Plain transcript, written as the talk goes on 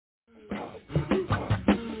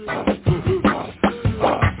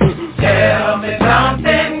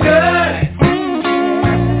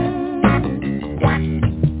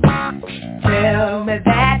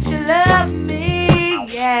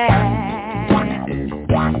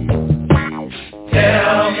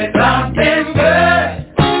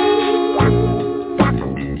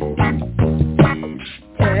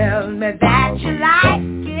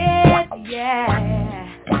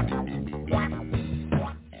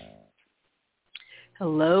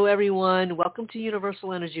Hello, everyone. Welcome to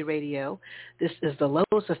Universal Energy Radio. This is the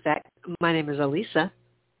L.O.I.S Effect. My name is Alyssa.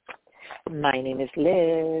 My name is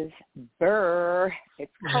Liz. Burr.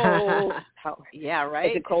 It's cold. Yeah, right.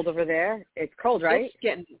 Is it cold over there? It's cold, right?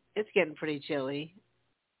 It's getting pretty chilly.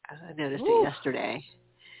 I noticed Ooh. it yesterday.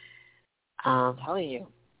 I'm telling you.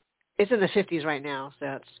 It's in the 50s right now, so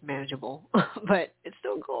it's manageable, but it's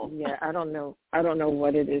still cold. Yeah, I don't know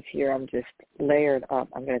what it is here. I'm just layered up.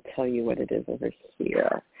 I'm going to tell you what it is over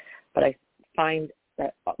here. But I find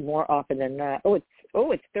that more often than not,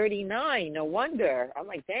 it's 39. No wonder. I'm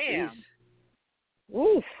like, damn. Jeez.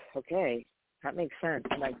 Oof. Okay. That makes sense.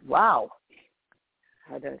 I'm like, wow.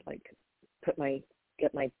 I had to get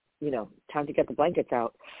my, time to get the blankets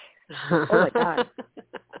out. Oh my God.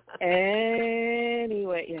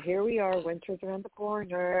 Anyway, here we are. Winter's around the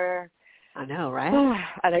corner. I know, right?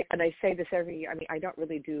 And I say this every year. I mean, I don't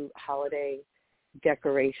really do holiday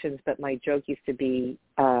decorations, but my joke used to be,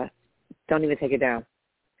 don't even take it down.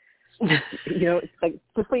 It's like,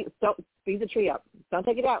 please don't leave the tree up. Don't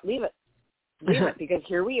take it out. Leave it. Leave it, because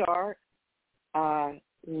here we are,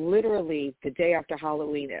 literally the day after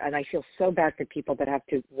Halloween, and I feel so bad for people that have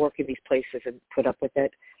to work in these places and put up with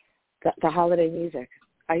it. The holiday music.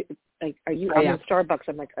 I'm in Starbucks.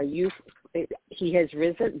 I'm like, are you? He has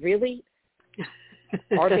risen. Really?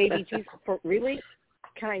 Our baby Jesus. Really?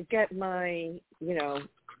 Can I get my,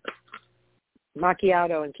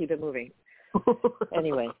 macchiato and keep it moving?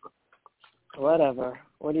 Anyway, whatever.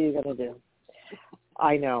 What are you gonna do?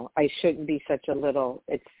 I know I shouldn't be such a little.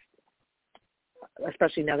 It's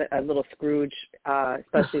especially now that a little Scrooge.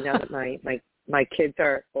 Especially now that my kids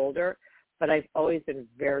are older. But I've always been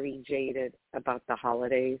very jaded about the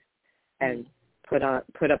holidays, and put up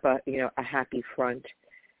a happy front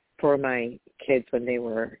for my kids when they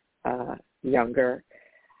were younger.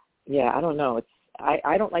 Yeah, I don't know.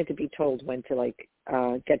 I don't like to be told when to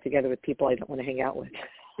get together with people I don't want to hang out with.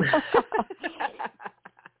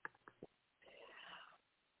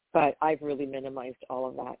 But I've really minimized all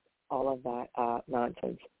of that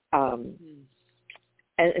nonsense. And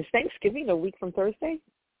is Thanksgiving a week from Thursday?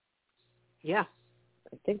 Yeah.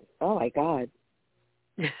 I think, oh my God.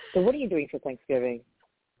 So what are you doing for Thanksgiving?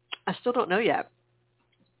 I still don't know yet.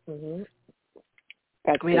 Mm-hmm.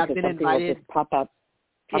 I've been invited. Will just pop up,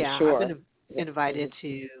 I'm sure. I've been invited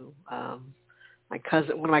to one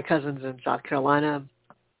of my cousins in South Carolina.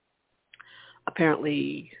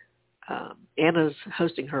 Apparently, Anna's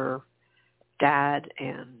hosting her dad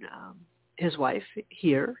and his wife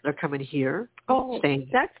here. They're coming here. Oh, staying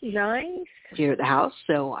that's nice. Here at the house.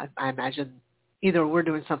 So I imagine either we're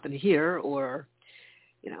doing something here, or,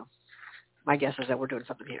 my guess is that we're doing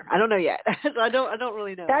something here. I don't know yet. So I don't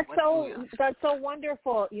really know. That's so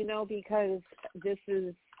wonderful, because this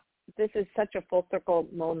is such a full circle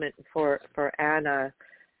moment for Anna,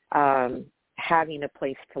 having a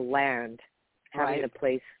place to land, having a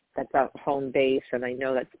place that's a home base, and I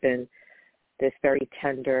know that's been this very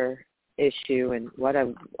tender issue, and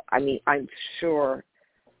I'm sure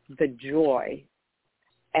the joy,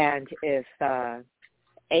 and if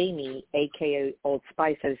Amy, a.k.a. Old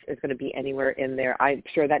Spice, is going to be anywhere in there, I'm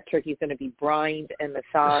sure that turkey's going to be brined and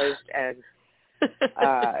massaged, and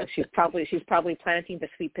she's probably planting the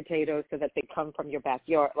sweet potatoes so that they come from your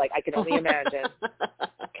backyard. Like, I can only imagine.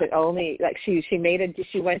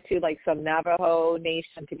 She went to some Navajo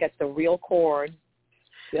nation to get the real corn.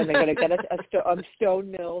 And they're going to get a stone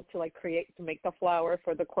mill to make the flour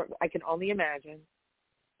for the corn. I can only imagine.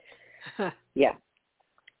 Yeah.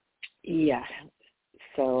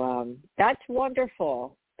 So that's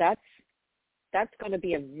wonderful. That's going to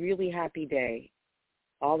be a really happy day.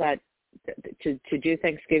 All that to do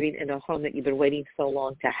Thanksgiving in a home that you've been waiting so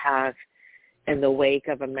long to have, in the wake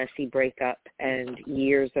of a messy breakup and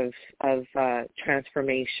years of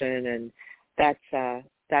transformation, and that's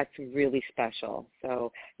really special.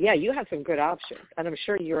 So, yeah, you have some good options. And I'm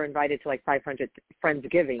sure you're invited to 500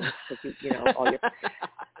 Friendsgivings, because all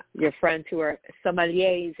your friends who are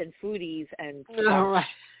sommeliers and foodies and stuff, right.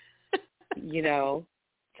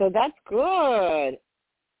 So that's good.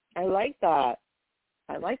 I like that.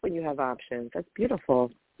 I like when you have options. That's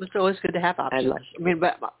beautiful. It's always good to have options.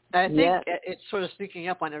 But I think it's sort of sneaking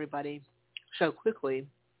up on everybody so quickly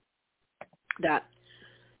that,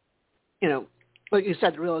 like you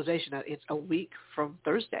said, the realization that it's a week from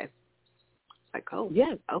Thursday. It's like, oh,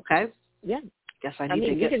 yeah, okay. Yeah. Guess I need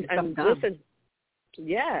to get some stuff done. Listen,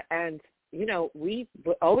 yeah, and, we've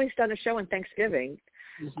always done a show on Thanksgiving.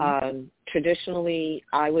 Mm-hmm. Traditionally,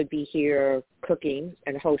 I would be here cooking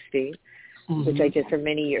and hosting, which I did for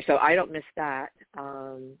many years. So I don't miss that.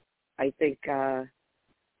 I think the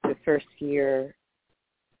first year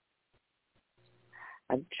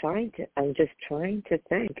I'm just trying to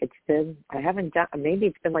think. Maybe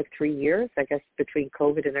it's been like 3 years, I guess, between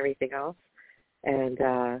COVID and everything else. And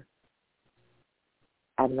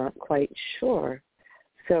I'm not quite sure.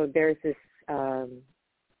 So there's this, so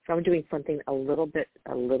I'm doing something a little bit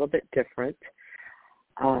different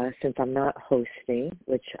since I'm not hosting,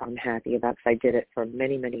 which I'm happy about because I did it for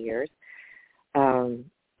many, many years.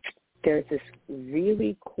 There's this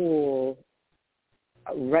really cool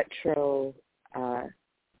retro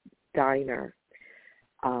diner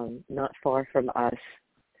not far from us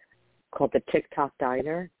called the TikTok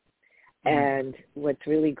Diner. And what's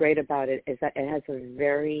really great about it is that it has a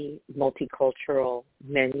very multicultural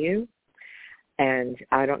menu. And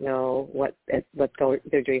I don't know what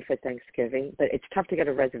they're doing for Thanksgiving, but it's tough to get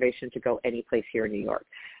a reservation to go any place here in New York.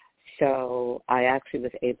 So I actually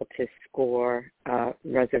was able to score a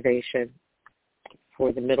reservation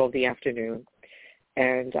for the middle of the afternoon.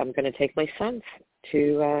 And I'm going to take my sons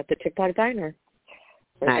to the TikTok Diner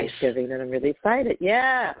for Thanksgiving, and I'm really excited.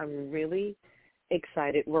 Yeah, I'm really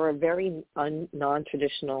excited. We're a very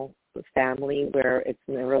non-traditional family where it's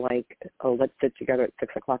never like, oh, let's sit together at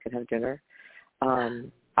 6 o'clock and have dinner.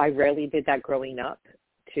 I rarely did that growing up,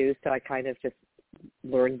 too, so I kind of just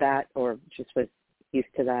learned that or just was used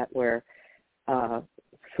to that where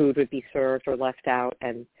food would be served or left out,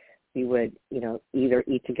 and we would, either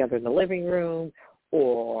eat together in the living room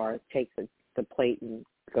or take the plate and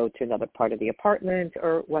go to another part of the apartment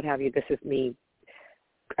or what have you. This is me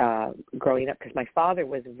growing up because my father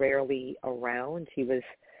was rarely around. He was,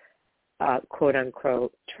 quote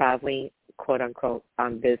unquote, traveling, quote unquote,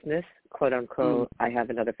 on business, quote unquote, I have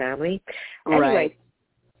another family. Anyway,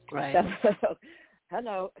 right. So,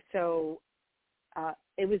 hello. So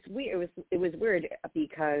it was weird. It was weird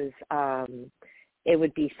because it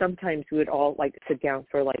would be sometimes we would all like sit down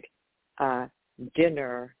for like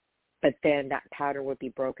dinner, but then that pattern would be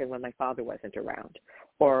broken when my father wasn't around,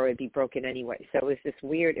 or it would be broken anyway. So it was just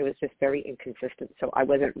weird. It was just very inconsistent. So I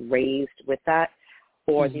wasn't raised with that.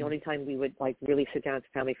 Or the only time we would like really sit down as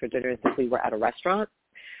a family for dinner is if we were at a restaurant.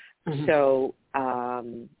 So,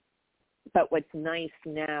 but what's nice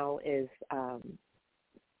now is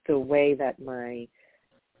the way that my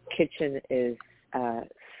kitchen is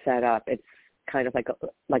set up. It's kind of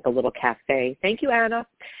like a little cafe. Thank you, Anna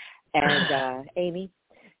and Amy.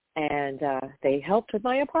 And they helped with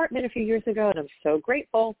my apartment a few years ago, and I'm so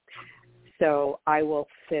grateful. So I will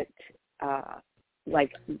sit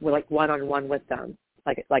like one-on-one with them,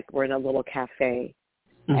 like we're in a little cafe,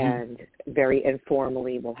 and very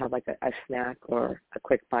informally we'll have like a snack or a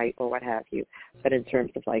quick bite or what have you. But in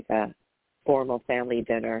terms of like a formal family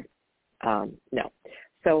dinner, no.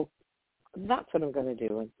 So that's what I'm going to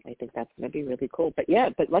do, and I think that's going to be really cool. But yeah,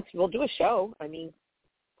 we'll do a show. I mean,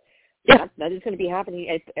 yeah, that is going to be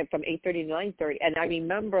happening from 8:30 to 9:30. And I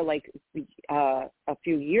remember like a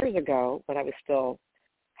few years ago when I was still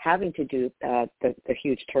having to do the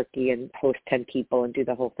huge turkey and host 10 people and do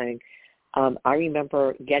the whole thing. I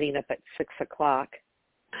remember getting up at 6 o'clock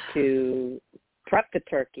to prep the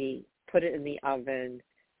turkey, put it in the oven,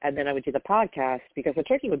 and then I would do the podcast because the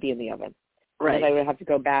turkey would be in the oven. Right. And I would have to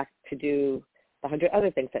go back to do the 100 other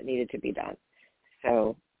things that needed to be done.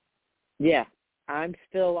 So, yeah, I'm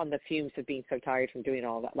still on the fumes of being so tired from doing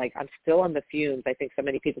all that. Like, I'm still on the fumes. I think so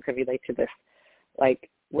many people can relate to this. Like,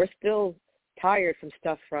 we're still tired from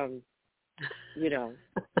stuff from,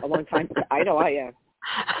 a long time. I know I am.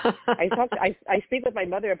 I speak with my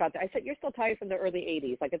mother about that. I said, you're still tired from the early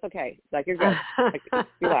 80s. Like, it's okay. Like, you're good. Like,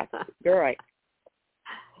 relax. You're all right.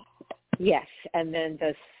 Yes. And then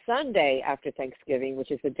the Sunday after Thanksgiving,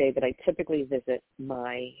 which is the day that I typically visit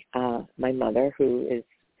my mother, who is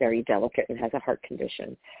very delicate and has a heart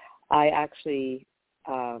condition, I actually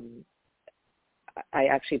bought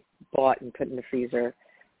and put in the freezer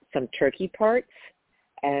some turkey parts.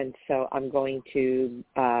 And so I'm going to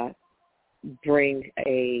bring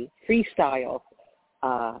a freestyle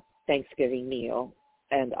Thanksgiving meal,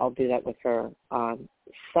 and I'll do that with her on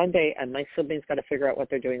Sunday. And my siblings got to figure out what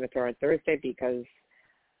they're doing with her on Thursday because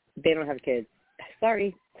they don't have kids.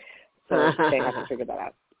 Sorry. So they haven't figured that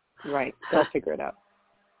out. Right. They'll figure it out.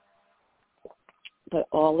 But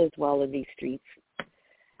all is well in these streets,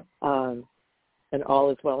 and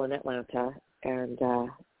all is well in Atlanta, and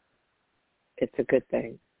it's a good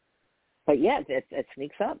thing. But, yeah, it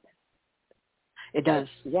sneaks up. It does.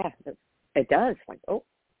 Yeah, it does. Like, oh.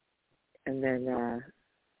 And then,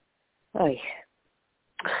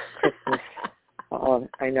 Christmas. Oh,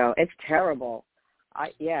 I know. It's terrible.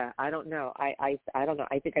 I don't know. I don't know.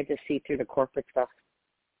 I think I just see through the corporate stuff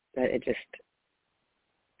that it just,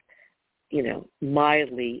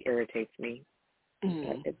 mildly irritates me.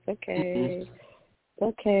 But it's okay.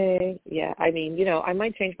 okay. Yeah, I mean, I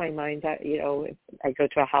might change my mind that, if I go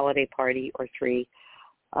to a holiday party or 3,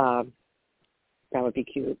 that would be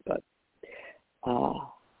cute, but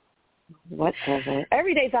whatever.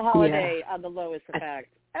 Every day's a holiday on the L.O.I.S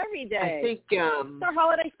effect. Every day. I think it's our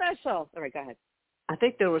holiday special. All right, go ahead. I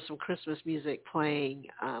think there was some Christmas music playing.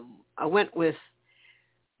 I went with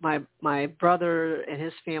my brother and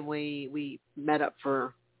his family. We met up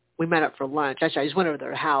for lunch. Actually, I just went over to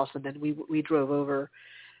their house, and then we drove over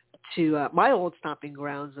to my old stomping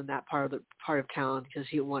grounds in that part of town because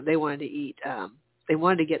they wanted to eat. They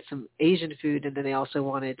wanted to get some Asian food, and then they also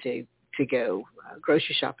wanted to go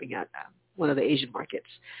grocery shopping at one of the Asian markets.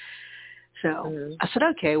 So I said,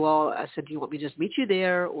 okay. Well, I said, do you want me to just meet you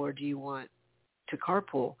there, or do you want to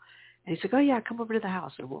carpool? And he said, oh yeah, come over to the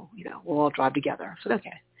house, and we'll all drive together. I said,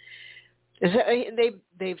 okay. And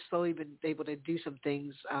they've slowly been able to do some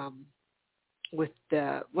things with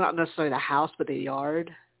not necessarily the house, but the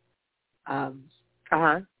yard. So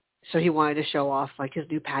he wanted to show off like his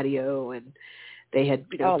new patio, and they had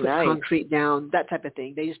put nice. concrete down, that type of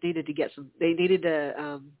thing. They just needed to they needed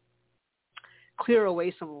to clear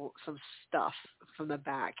away some stuff from the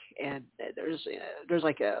back, and there's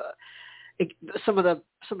like some of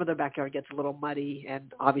the backyard gets a little muddy,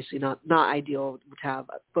 and obviously not ideal to have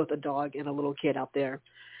both a dog and a little kid out there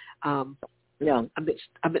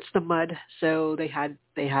amidst the mud. So they had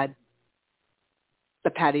the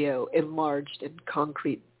patio enlarged and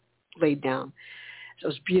concrete laid down. So it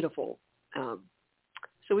was beautiful.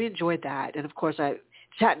 So we enjoyed that, and of course I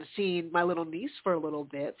hadn't seen my little niece for a little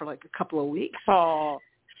bit, for like a couple of weeks. Oh.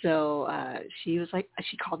 So she was like,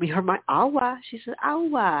 she called me my awa. She said,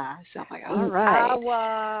 awa. So I'm like, all right.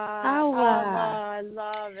 Awa. I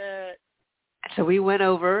love it. So we went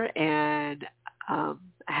over and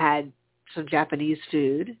had some Japanese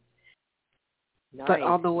food. Nice. But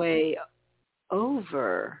on the way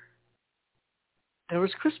over, there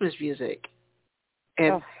was Christmas music.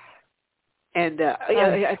 And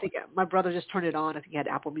I think my brother just turned it on. I think he had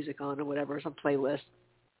Apple Music on or whatever, some playlist.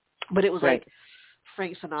 But it was like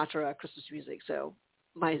Frank Sinatra Christmas music. So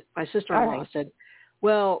my sister-in-law said,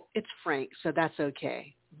 well, it's Frank, so that's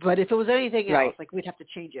okay. But if it was anything else, like we'd have to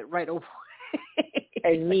change it right away.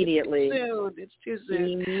 Immediately. It's too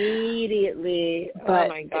soon. Immediately. But oh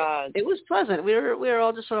my God. It was pleasant. We were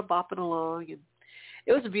all just sort of bopping along, and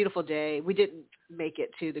it was a beautiful day. We didn't make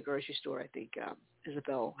it to the grocery store. I think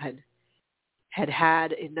Isabel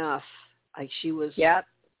had enough. Like she was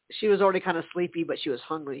already kind of sleepy, but she was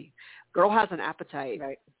hungry. Girl has an appetite.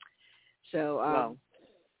 Right. So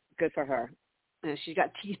good for her. And she's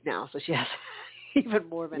got teeth now, so she has even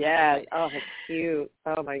more of an appetite. Oh, that's cute.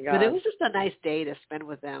 Oh my God. But it was just a nice day to spend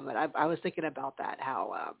with them. But I was thinking about that,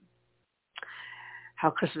 how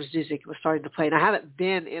Christmas music was starting to play. And I haven't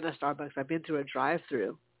been in a Starbucks. I've been through a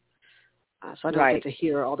drive-through. So I don't get to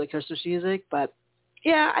hear all the Christmas music, but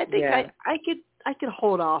yeah, I think I could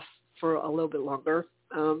hold off for a little bit longer.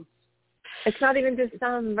 It's not even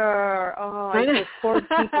December. Oh, those poor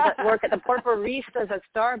people that work at the poor baristas at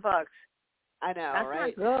Starbucks. I know, that's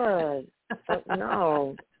right? Not good. But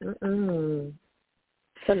no.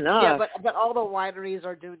 It's enough. Yeah, but all the wineries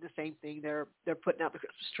are doing the same thing. They're putting out the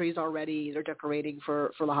Christmas trees already. They're decorating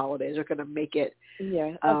for the holidays. They're going to make it.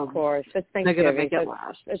 Yeah, of course. It's Thanksgiving. They're going to make it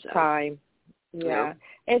last. It's time. Yeah,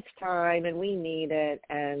 it's time, and we need it.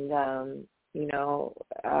 And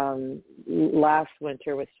last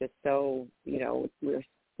winter was just so,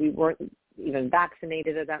 we weren't even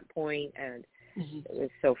vaccinated at that point, and it was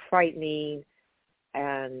so frightening.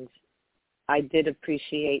 And I did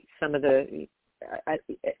appreciate some of the,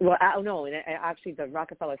 actually the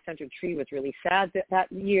Rockefeller Center tree was really sad that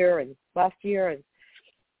year and last year, and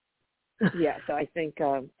so I think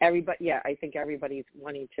everybody's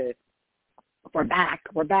wanting to. We're back.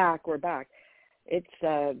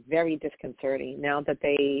 It's very disconcerting now that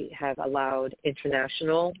they have allowed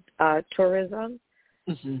international tourism.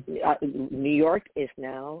 New York is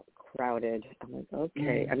now crowded. I'm like,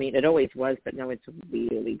 okay. I mean, it always was, but now it's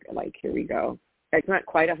really like, here we go. It's not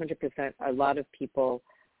quite 100%. A lot of people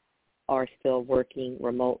are still working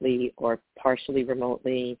remotely or partially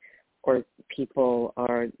remotely, or people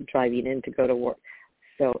are driving in to go to work.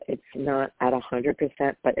 So it's not at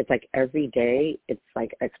 100%, but it's like every day it's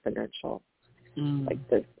like exponential. Like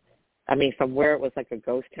this. I mean, from where it was like a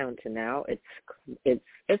ghost town to now, it's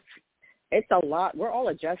a lot. We're all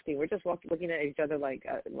adjusting. We're just looking at each other like,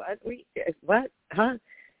 what? Huh?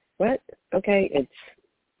 What? Okay.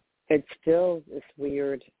 It's still this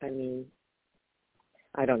weird. I mean,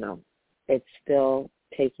 I don't know. It's still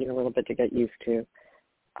taking a little bit to get used to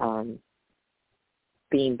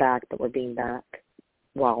being back, but we're being back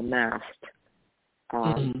while masked.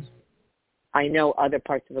 Mm-hmm. I know other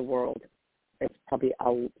parts of the world, it's probably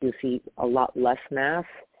you see a lot less masks.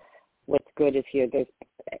 What's good is here,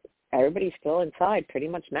 everybody's still inside, pretty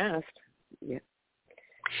much masked. Yeah.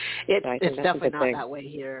 It's definitely not that way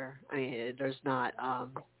here. I mean, there's not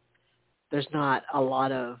a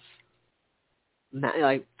lot of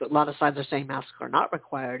like a lot of signs are saying masks are not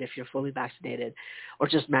required if you're fully vaccinated, or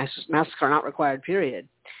just masks are not required. Period.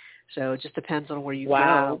 So it just depends on where you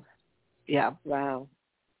go. Yeah. Wow.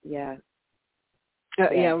 Yeah.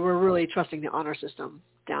 Yeah, we're really trusting the honor system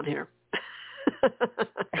down here.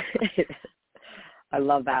 I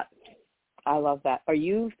love that. Are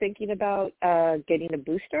you thinking about getting a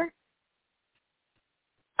booster?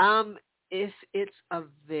 If it's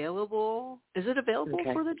available, is it available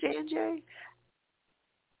for the J&J?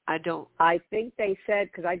 I think they said,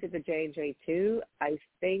 because I did the J&J too. I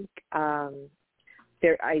think I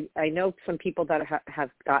know some people that have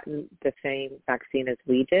gotten the same vaccine as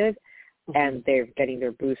we did, and they're getting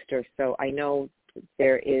their booster. So I know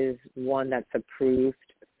there is one that's approved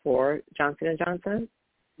for Johnson & Johnson.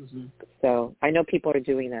 Mm-hmm. So I know people are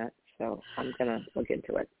doing that. So I'm gonna look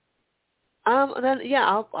into it. Then yeah,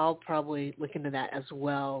 I'll probably look into that as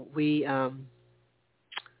well. We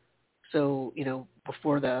so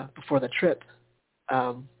before the trip,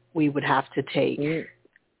 we would have to take.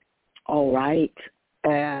 All right.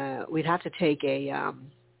 We'd have to take a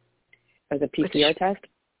PCR test.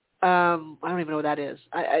 I don't even know what that is.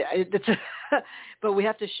 But we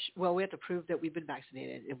have to. We have to prove that we've been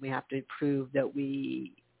vaccinated, and we have to prove that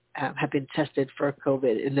we have been tested for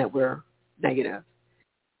COVID and that we're negative.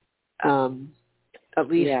 At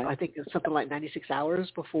least I think it's something like 96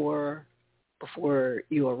 hours before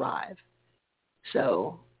you arrive.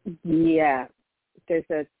 So yeah, there's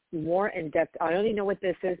a more in-depth. I only know what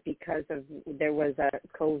this is because there was a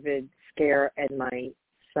COVID scare in my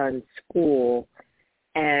son's school.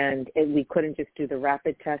 And we couldn't just do the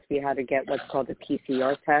rapid test. We had to get what's called the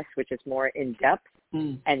PCR test, which is more in-depth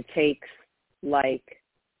and takes like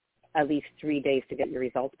at least 3 days to get your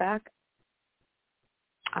results back.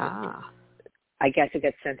 I guess it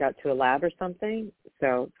gets sent out to a lab or something.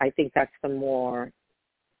 So I think that's the more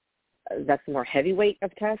heavyweight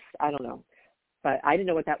of tests. I don't know. But I didn't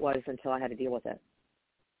know what that was until I had to deal with it.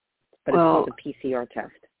 But it's called a PCR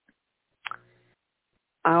test.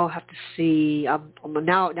 I'll have to see.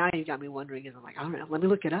 Now you got me wondering, and I'm like, I don't know. Let me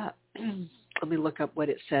look it up. Let me look up what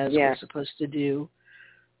it says we're supposed to do.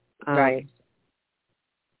 Right.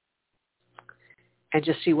 And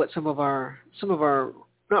just see what some of our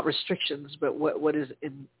not restrictions, but what is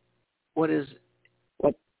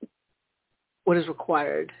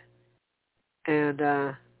required. And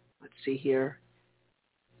let's see here.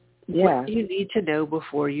 Yeah. What do you need to know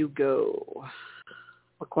before you go?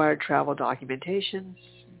 Required travel documentation.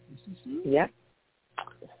 Yep.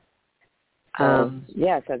 So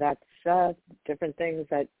that's different things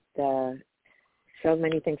that so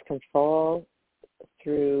many things can fall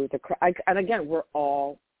through and again, we're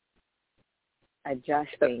all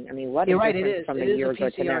adjusting. I mean, what is different from a year ago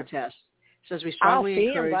to now? It is a PCR test. It says we strongly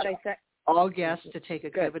encourage all guests to take a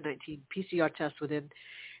Good. COVID-19 PCR test within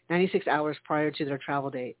 96 hours prior to their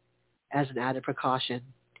travel date as an added precaution.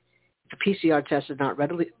 If a PCR test is not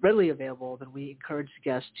readily available, then we encourage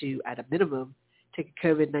guests to, at a minimum, take a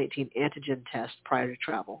COVID-19 antigen test prior to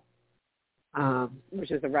travel.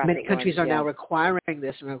 Which is a rapid Many countries one, are now requiring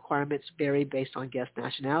this, and requirements vary based on guest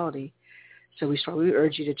nationality. So we strongly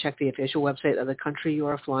urge you to check the official website of the country you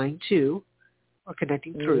are flying to or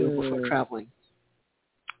connecting through before traveling.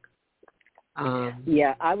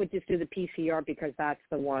 I would just do the PCR because that's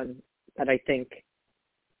the one that I think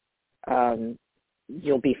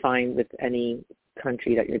you'll be fine with any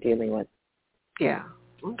country that you're dealing with. Yeah.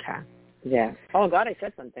 Okay. Yeah. Oh God, I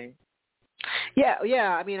said something. Yeah.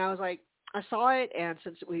 I mean, I was like, I saw it, and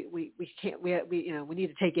since we can't, we need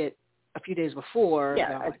to take it a few days before.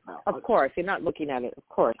 Yeah. Like, well, of course, you're not looking at it. Of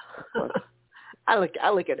course. I look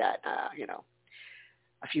at that,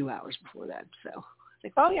 a few hours before that. So.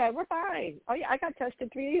 Oh yeah, we're fine. Oh yeah, I got tested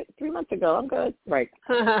three months ago. I'm good. Right.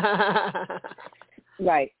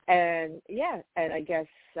 Right. And I guess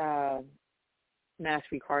mask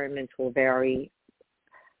requirements will vary.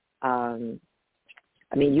 And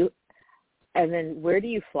then where do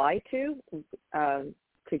you fly to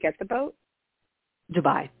get the boat?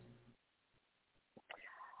 Dubai.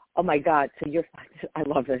 Oh my God! So I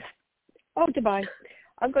love this. Oh, Dubai.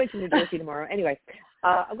 I'm going to New Jersey tomorrow. Anyway,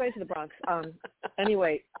 I'm going to the Bronx.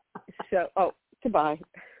 Anyway, so Dubai.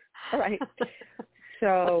 All right.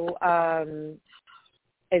 So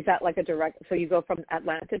is that like a direct? So you go from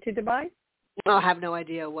Atlanta to Dubai? I have no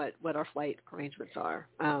idea what our flight arrangements are.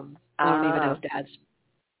 I don't even know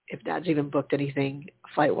if Dad's even booked anything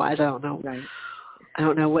flight wise. I don't know. Right. I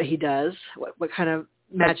don't know what he does. What kind of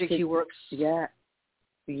magic he works. Yeah.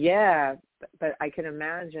 But I can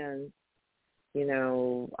imagine.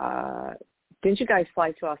 Didn't you guys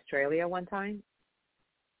fly to Australia one time?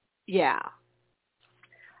 Yeah.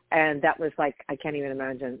 And that was like, I can't even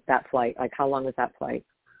imagine that flight. Like, how long was that flight?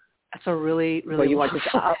 That's a really, really long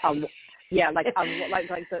flight.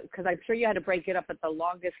 Because I'm sure you had to break it up at the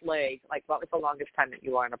longest leg. Like, what was the longest time that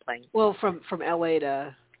you were on a plane? Well, from L.A.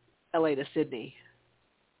 to Sydney.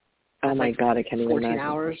 Oh my God, I can't even imagine. 14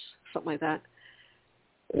 hours, something like that.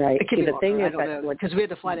 Right. It could be the longer, thing is because we had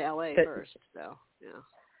to fly to L.A. first, so yeah.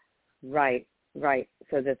 Right.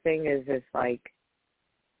 So the thing is like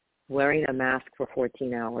wearing a mask for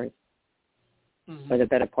 14 hours, for the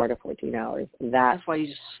better part of 14 hours. That's why you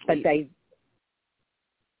just sleep. But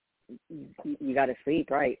you got to sleep,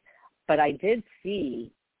 right? But I did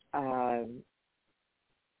see they're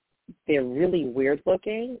really weird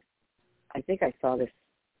looking. I think I saw this.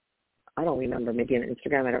 I don't remember, maybe on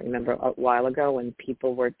Instagram, I don't remember, a while ago when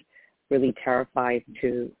people were really terrified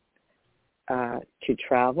to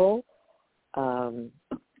travel. Hold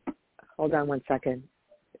on one second.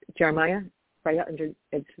 Jeremiah, right under,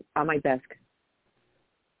 it's on my desk.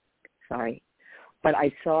 Sorry. But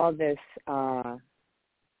I saw this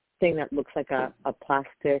thing that looks like a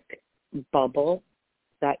plastic bubble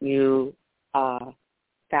that you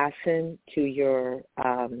fasten to your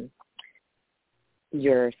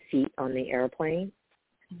seat on the airplane,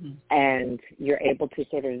 and you're able to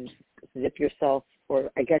sort of zip yourself,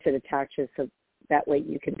 or I guess it attaches so that way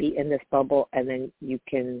you can be in this bubble and then you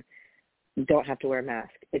don't have to wear a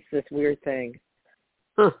mask. It's this weird thing.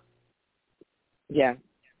 Huh. Yeah.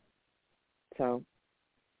 So.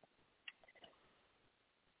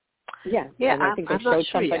 Yeah. And I think they showed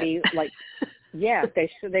somebody like,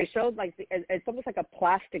 they showed like, it's almost like a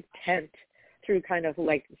plastic tent through kind of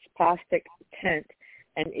like plastic tent,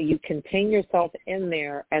 and you contain yourself in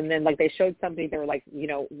there. And then like they showed somebody, they were like,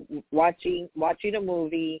 watching a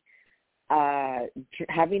movie,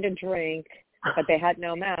 having a drink, but they had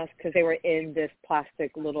no mask because they were in this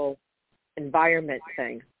plastic little environment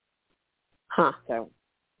thing. Huh. So,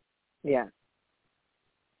 yeah.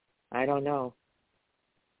 I don't know.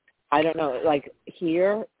 Like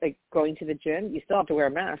here, like going to the gym, you still have to wear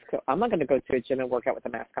a mask. So I'm not going to go to a gym and work out with a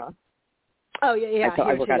mask on. Oh yeah.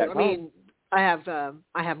 I work out at home. mean, I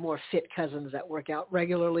have more fit cousins that work out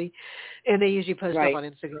regularly, and they usually post up on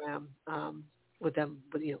Instagram with them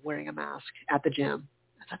wearing a mask at the gym,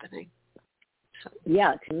 that type of thing. So.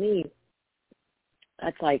 Yeah, to me,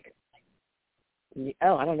 that's like, I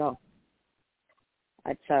don't know.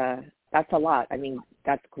 That's a lot. I mean,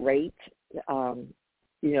 that's great.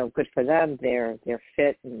 Good for them. They're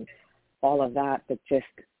fit and all of that, but just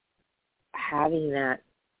having that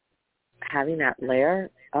layer,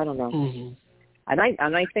 I don't know. Mm-hmm.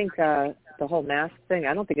 And I think the whole mask thing,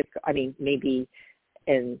 I don't think it's, I mean, maybe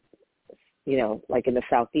in, like in the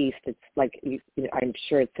Southeast, it's like, I'm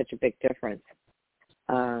sure it's such a big difference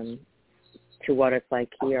to what it's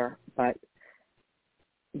like here, but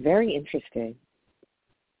very interesting.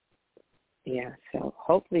 Yeah, so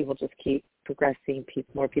hopefully we'll just keep progressing.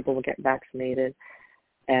 More people will get vaccinated,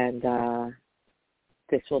 and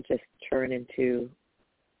this will just turn into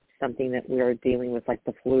something that we are dealing with like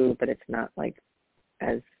the flu, but it's not like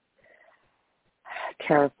as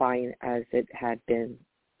terrifying as it had been,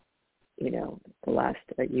 the last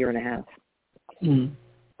year and a half. Mm.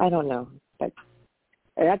 I don't know, but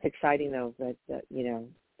that's exciting though, that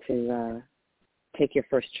to take your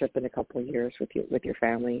first trip in a couple of years with your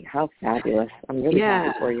family. How fabulous. I'm really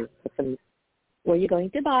happy for you. Where are you going?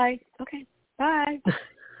 Dubai. Okay, bye.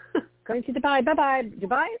 Going to Dubai. Bye-bye.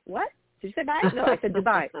 Dubai? What? Did you say bye? No, I said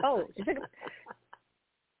Dubai. Oh, did you say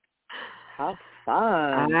how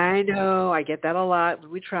fun. I know. I get that a lot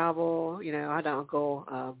when we travel. I had an uncle,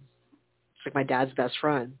 it's like my dad's best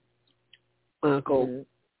friend, my uncle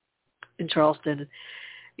in Charleston.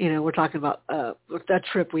 We're talking about that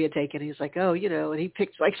trip we had taken. He's like, oh, and he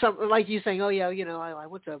picked like something like you saying, oh yeah, I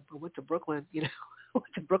went to Brooklyn. I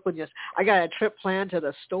went to Brooklyn. Yes, I got a trip planned to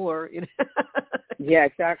the store. Yeah,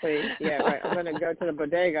 exactly. Yeah, right. I'm gonna go to the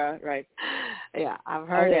bodega. Right. Yeah, I've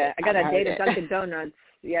heard it. I got a date at Dunkin' Donuts.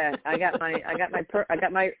 Yeah, I got my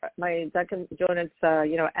Dunkin' Donuts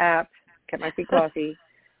app. Get my free coffee,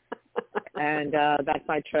 and that's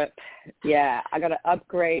my trip. Yeah, I got to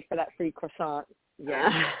upgrade for that free croissant.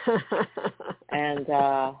 Yeah, and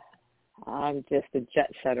I'm just a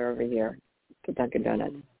jet setter over here to Dunkin'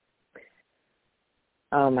 Donuts.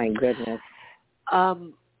 Oh my goodness.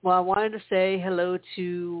 Well, I wanted to say hello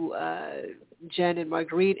to Jen and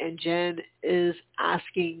Marguerite, and Jen is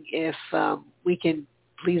asking if we can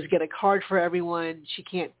please get a card for everyone. She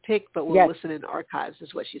can't pick, but we'll Yes. listen in archives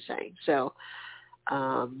is what she's saying. So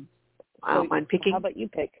I So don't mind picking. how about you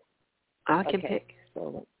pick? I can pick.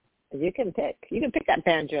 So you can pick. You can pick that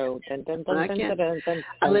banjo. Dun, dun, dun, I dun, can. dun, dun, dun,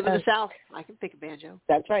 I live in dun. the South. I can pick a banjo.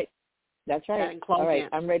 That's right. That and All right, dance.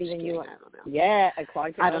 I'm ready when you are. I don't know. Yeah, a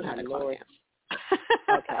clog dance. I don't know how to clog dance.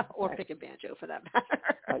 Okay. Or right. pick a banjo for that matter.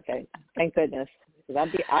 Okay. Thank goodness. 'Cause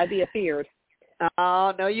I'd be afeared.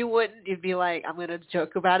 Oh, no, you wouldn't. You'd be like, I'm going to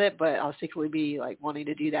joke about it, but I'll secretly be like wanting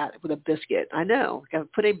to do that with a biscuit. I know. If I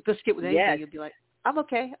put a biscuit with anything, Yes. you'd be like, I'm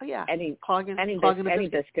okay. Oh, yeah. Any Clogging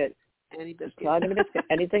biscuit. Any biscuit. Clogging a biscuit.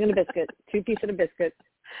 Anything in a biscuit. 2 pieces of biscuit.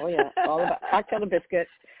 Oh yeah. All about cocktail and biscuit.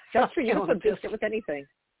 Just for you to put biscuit with anything.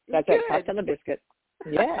 That's it. Cocktail and biscuit.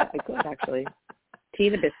 Yeah, I could actually. Tea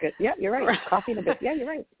and a biscuit. Yeah, you're right. Coffee and a biscuit. Yeah, you're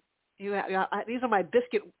right. These are my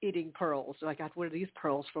biscuit eating pearls. So I got one of these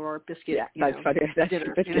pearls for our biscuit. Yeah, that's funny. That's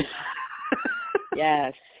dinner. biscuit.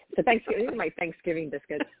 Yes. So Thanksgiving. These are my Thanksgiving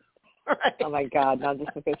biscuits. Right. Oh my God! Now this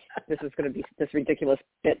is going to be this ridiculous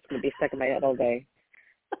bit's going to be stuck in my head all day.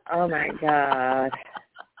 Oh my God!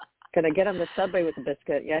 Can I get on the subway with the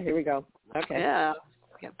biscuit? Yeah, here we go. Okay. Yeah,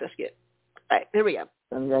 biscuit. All right, here we go.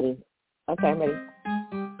 I'm ready. Okay, I'm ready.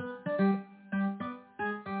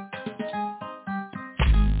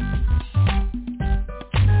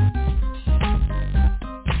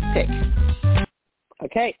 Pick.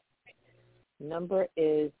 Okay. Number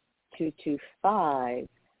is 225.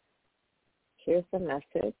 Here's the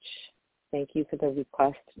message. Thank you for the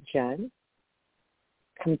request, Jen.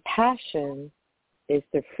 Compassion is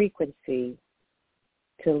the frequency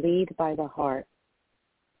to lead by the heart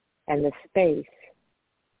and the space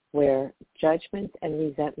where judgments and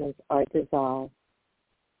resentments are dissolved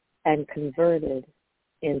and converted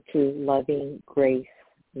into loving grace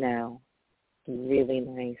now. Really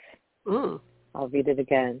nice. I'll read it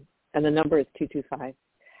again. And the number is 225.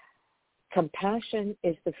 Compassion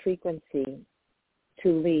is the frequency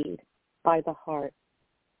to lead by the heart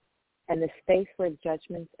and the space where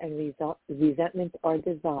judgments and resentments are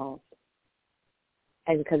dissolved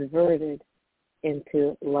and converted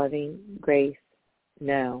into loving grace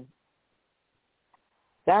now.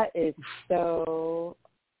 That is so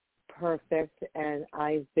perfect, and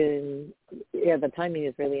the timing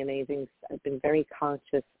is really amazing. I've been very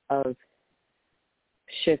conscious of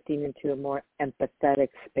shifting into a more empathetic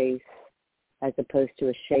space as opposed to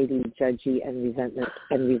a shady, judgy, and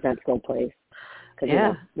resentful place.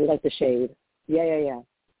 Because we like the shade. Yeah.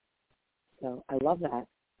 So I love that.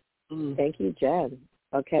 Thank you, Jen.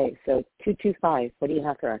 Okay, so 225. What do you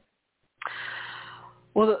have for us?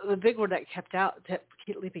 Well, the big word that kept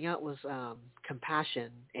leaping out was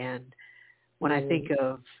compassion. And when I think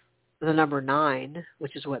of the number 9,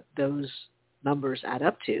 which is what those numbers add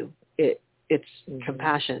up to, it's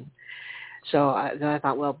compassion. So then I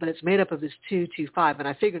thought, well, but it's made up of this 225, and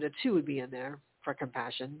I figured a 2 would be in there for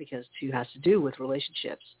compassion because 2 has to do with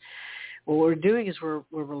relationships. What we're doing is we're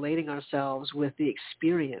relating ourselves with the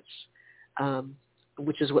experience,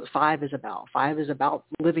 which is what 5 is about. 5 is about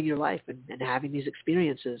living your life and having these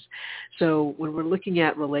experiences. So when we're looking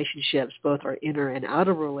at relationships, both our inner and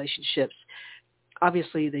outer relationships,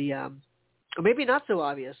 obviously or maybe not so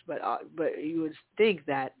obvious, but you would think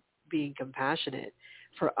that being compassionate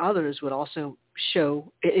for others would also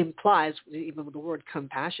show, it implies, even with the word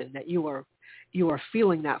compassion, that you are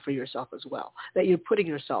feeling that for yourself as well, that you're putting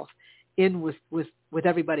yourself in with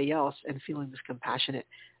everybody else and feeling this compassionate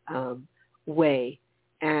way.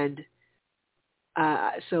 And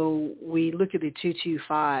so we look at the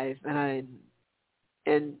 225,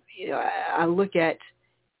 and I look at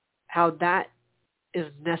how that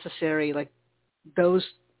is necessary, like those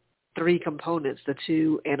 3 components, the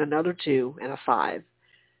 2 and another 2 and a 5,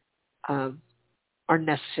 are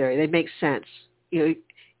necessary. They make sense.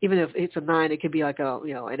 Even if it's a 9, it could be like an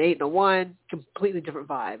 8 and a 1, completely different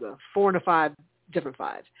vibe. A 4 and a 5, different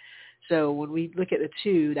vibe. So when we look at the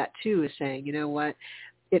 2, that 2 is saying, you know what?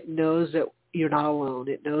 It knows that you're not alone.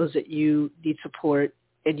 It knows that you need support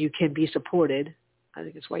and you can be supported. I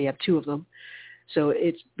think that's why you have 2 of them. So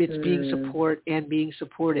it's being support and being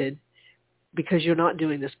supported because you're not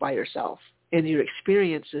doing this by yourself. And your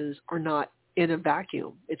experiences are not in a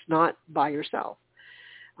vacuum. It's not by yourself.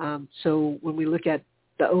 So when we look at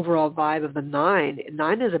the overall vibe of the 9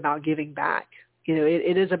 is about giving back.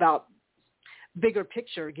 It is about bigger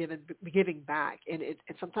picture giving back. And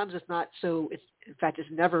sometimes it's not so, in fact, it's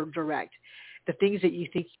never direct. The things that you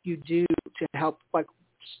think you do to help, like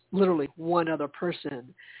literally one other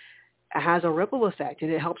person, has a ripple effect,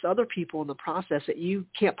 and it helps other people in the process that you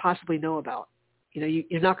can't possibly know about.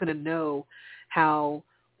 You're not going to know how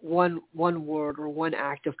one word or one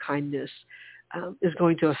act of kindness is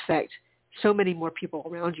going to affect so many more people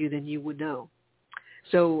around you than you would know.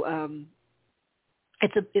 So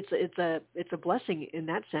it's a blessing in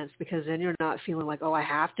that sense, because then you're not feeling like, oh, I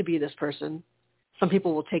have to be this person. Some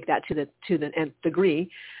people will take that to the nth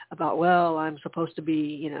degree about, well, I'm supposed to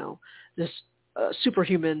be, this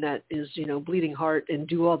superhuman that is, bleeding heart and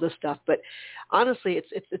do all this stuff. But honestly,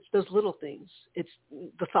 it's those little things. It's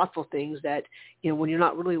the thoughtful things that, when you're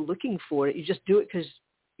not really looking for it, you just do it because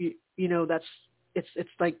that's it's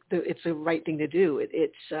like it's the right thing to do.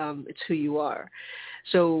 It's who you are.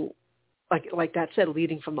 So like that said,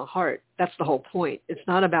 leading from the heart, that's the whole point. It's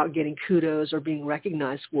not about getting kudos or being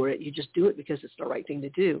recognized for it. You just do it because it's the right thing to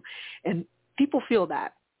do. And people feel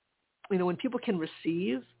that, when people can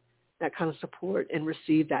receive that kind of support and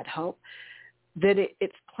receive that help, then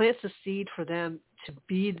it plants a seed for them to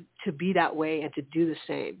be that way and to do the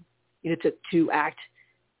same, to act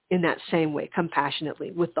in that same way,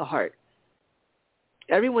 compassionately, with the heart.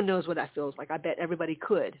 Everyone knows what that feels like. I bet everybody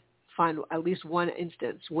could find at least one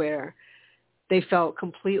instance where they felt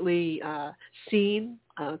completely seen,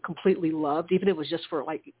 completely loved, even if it was just for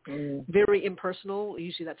very impersonal.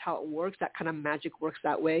 Usually that's how it works. That kind of magic works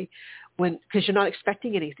that way, because you're not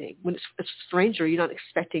expecting anything. When it's a stranger, you're not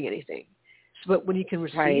expecting anything. But when you can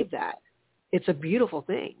receive that, it's a beautiful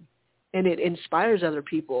thing, and it inspires other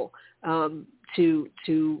people to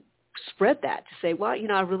spread that, to say, well,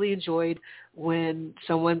 I really enjoyed when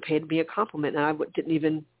someone paid me a compliment, and I wasn't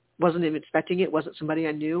even expecting it. Wasn't somebody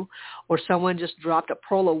I knew, or someone just dropped a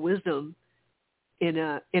pearl of wisdom in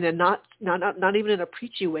a not even in a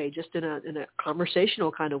preachy way, just in a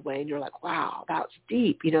conversational kind of way, and you're like, wow, that's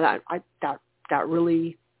deep. That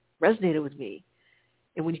really resonated with me.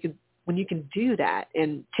 And when you can do that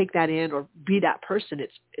and take that in or be that person,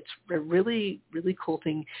 it's a really, really cool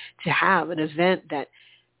thing to have, an event that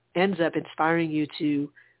ends up inspiring you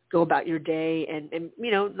to go about your day, and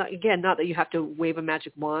not that you have to wave a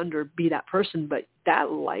magic wand or be that person, but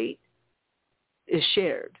that light is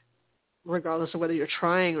shared regardless of whether you're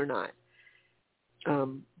trying or not.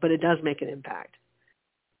 But it does make an impact.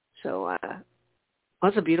 So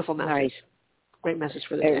that's a beautiful message. Nice. Great message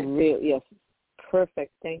for the day. Yes.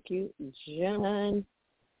 Perfect. Thank you, Jen.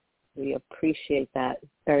 We appreciate that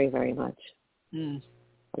very, very much. I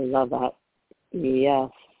love that.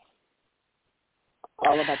 Yes.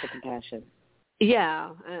 All about the compassion. Yeah,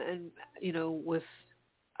 and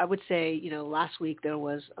I would say, last week there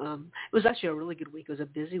was, it was actually a really good week. It was a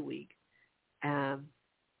busy week,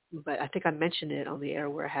 but I think I mentioned it on the air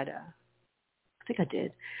where I think I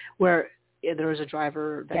did, where there was a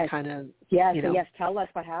driver that kind of, yes, tell us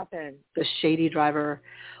what happened. The shady driver.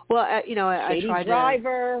 Well, I tried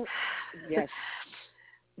driver. Yes.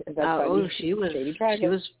 She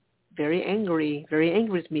was very angry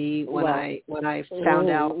with me when I found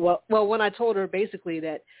out. Well, when I told her basically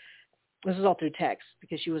that this is all through text,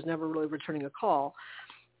 because she was never really returning a call,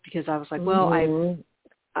 because I was like, well,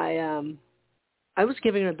 I was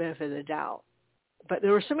giving her the benefit of the doubt, but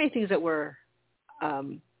there were so many things that were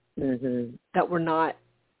not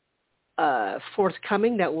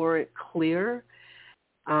forthcoming, that weren't clear.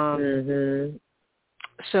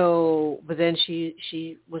 So, but then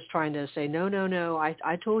she was trying to say, no,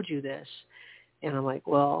 I told you this. And I'm like,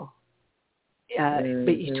 well,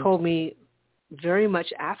 but you told me very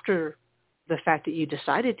much after the fact that you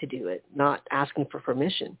decided to do it, not asking for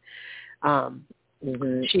permission.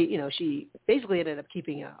 She basically ended up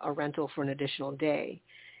keeping a rental for an additional day,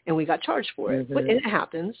 and we got charged for it. But it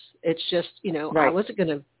happens. It's just, I wasn't going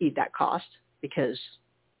to eat that cost, because,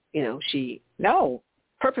 she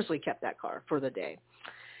purposely kept that car for the day.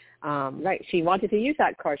 She wanted to use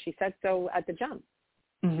that car. She said so at the jump.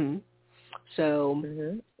 So,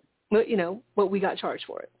 but we got charged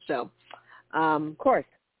for it. So, of course.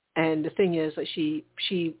 And the thing is that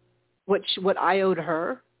what I owed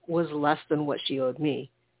her was less than what she owed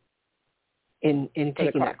me in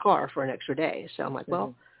taking that car for an extra day. So I'm like,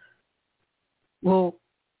 well, we'll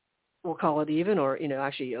call it even, or,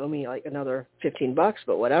 actually you owe me like another $15,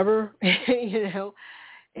 but whatever,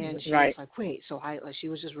 And she was like, wait, so she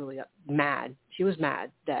was just really mad. She was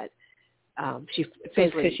mad that she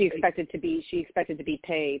basically, because she expected to be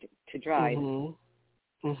paid to drive.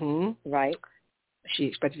 Right. She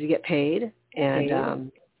expected to get paid,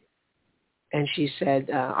 and she said,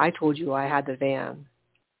 I told you I had the van.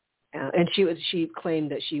 And she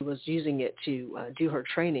claimed that she was using it to do her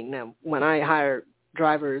training. Now, when I hire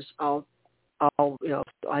drivers, I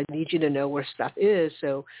need you to know where stuff is.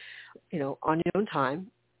 So, on your own time,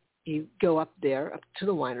 you go up there, up to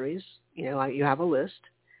the wineries, you know, you have a list,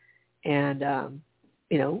 and,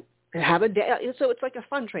 you know, have a day. So it's like a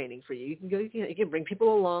fun training for you. You can go, you can bring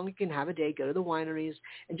people along. You can have a day, go to the wineries,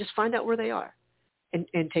 and just find out where they are,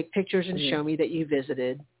 and take pictures and show me that you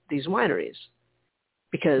visited these wineries,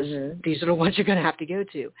 because these are the ones you're going to have to go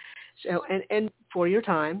to. So, and for your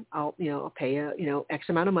time, I'll pay you, X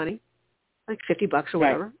amount of money, like $50 or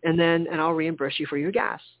whatever, and I'll reimburse you for your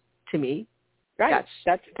gas. To me, right.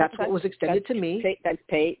 That's what was extended to me. That's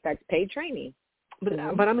paid training. But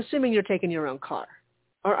I'm assuming you're taking your own car.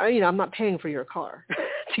 Or, I'm not paying for your car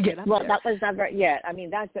to get up there. Well, that was never yet. I mean,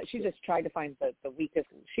 she just tried to find the weakest.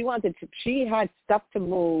 She had stuff to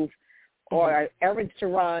move or errands to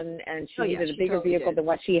run, and she needed a bigger vehicle than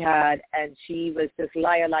what she had, and she was just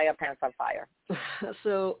liar, pants on fire.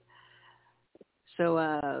 So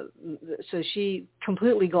she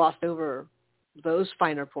completely glossed over those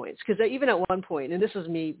finer points, because even at one point, and this is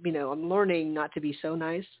me, I'm learning not to be so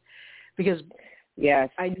nice, because yes,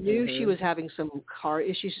 I knew she was having some car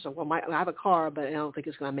issues. She said, well, I have a car, but I don't think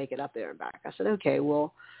it's going to make it up there and back. I said, okay,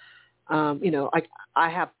 well, I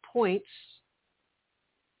have points,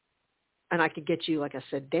 and I could get you like a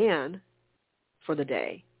sedan for the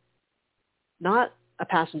day, not a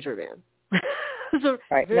passenger van.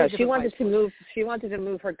 Right. No, she wanted to move. She wanted to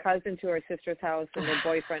move her cousin to her sister's house and her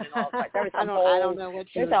boyfriend and all that. There was I don't know what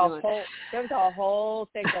she was doing. There was a whole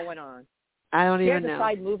thing going on. I don't even know. She had a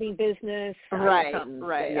side moving business. Right.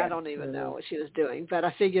 Yeah. I don't even know what she was doing, but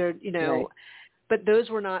I figured, but those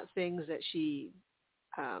were not things that she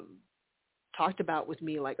talked about with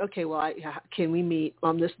me. Like, okay, well, can we meet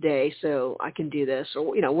on this day so I can do this,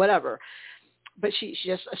 or whatever. But she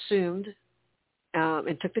just assumed.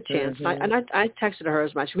 And took the chance. And I texted her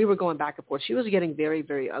as much. We were going back and forth. She was getting very,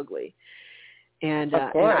 very ugly, and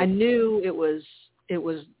I knew it was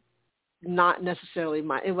not necessarily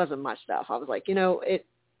it wasn't my stuff. I was like, you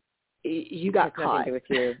got caught. Nothing to do with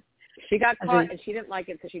you. She got caught, and she didn't like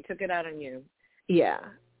it, so she took it out on you. Yeah.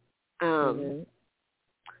 But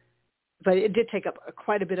it did take up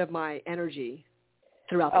quite a bit of my energy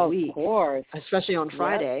throughout the week, of course, especially on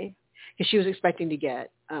Friday, because she was expecting to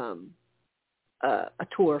get a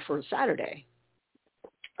tour for Saturday.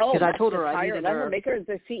 Because I told her I needed her. Make her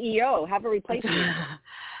the CEO. Have her replace me.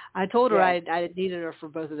 I told her I needed her for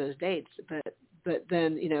both of those dates. But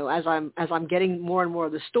then as I'm getting more and more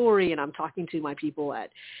of the story, and I'm talking to my people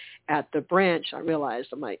at the branch, I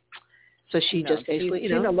realized I'm like, so she just basically she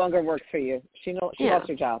no longer works for you. She lost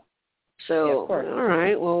her job. So all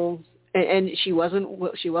right, well. And she wasn't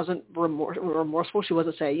remorseful. She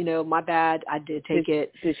wasn't saying, my bad, I did take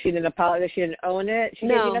it. Did she didn't apologize? She didn't own it? She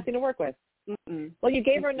gave you nothing to work with? Mm-mm. Well, you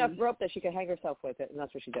gave her enough rope that she could hang herself with it, and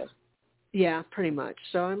that's what she did. Yeah, pretty much.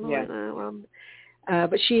 So I'm like,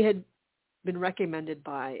 but she had been recommended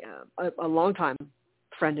by a longtime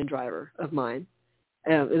friend and driver of mine.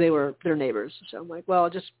 They're neighbors. So I'm like, well, I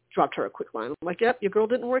just dropped her a quick line. I'm like, yep, your girl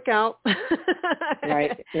didn't work out.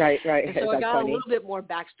 Right. And so I got funny. a little bit more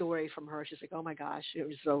backstory from her. She's like, oh my gosh.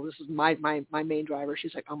 So this is my main driver.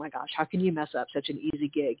 She's like, oh my gosh, how can you mess up such an easy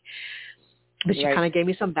gig? But she kind of gave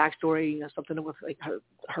me some backstory, something with like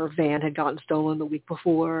her van had gotten stolen the week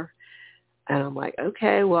before. And I'm like,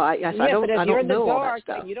 okay, well, I don't know all that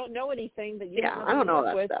stuff. You don't know anything that you I don't know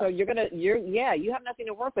that with, stuff. so you have nothing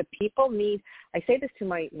to work with. People need. I say this to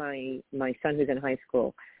my son who's in high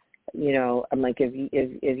school. I'm like,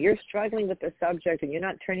 if you're struggling with the subject and you're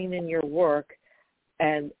not turning in your work,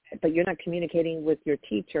 but you're not communicating with your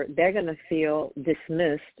teacher, they're going to feel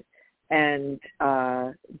dismissed and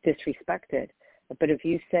disrespected. But if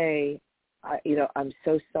you say, I'm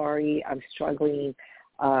so sorry, I'm struggling.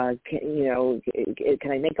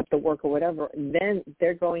 Can I make up the work or whatever? Then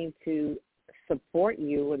they're going to support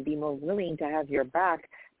you and be more willing to have your back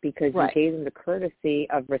because you gave them the courtesy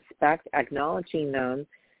of respect, acknowledging them,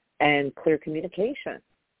 and clear communication.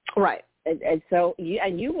 Right. And so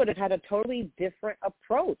you would have had a totally different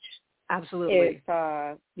approach. Absolutely. If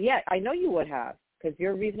I know you would have, because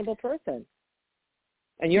you're a reasonable person.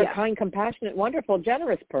 And you're a kind, compassionate, wonderful,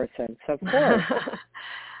 generous person. So of course.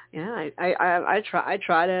 Yeah, I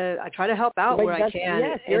try to help out where I can.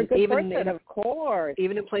 Yes, you're a good person, of course.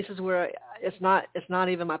 Even in places where it's not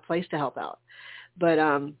even my place to help out. But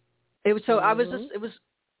it was so I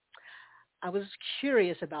was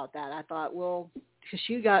curious about that. I thought, well, because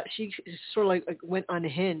she sort of like went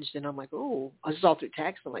unhinged, and I'm like, oh, this is all through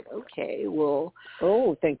text. I'm like, okay, well.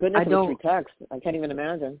 Oh, thank goodness it was through text. I can't even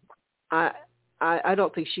imagine. I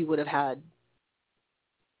don't think she would have had.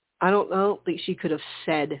 I don't think she could have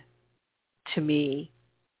said to me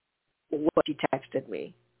what she texted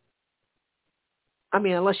me. I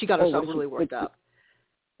mean, unless she got herself really worked up.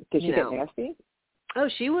 Did she get nasty? Oh,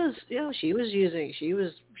 she was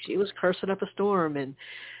cursing up a storm and,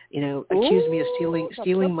 accused me of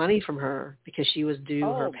stealing money from her because she was due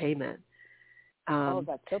her payment.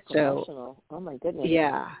 That's so professional. Oh my goodness.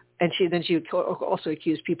 Yeah. And she also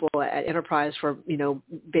accused people at Enterprise for,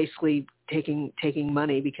 basically taking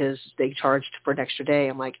money because they charged for an extra day.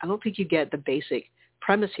 I'm like, I don't think you get the basic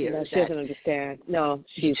premise here. No, she doesn't understand. No,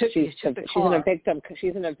 she's in a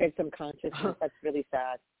victim consciousness. That's really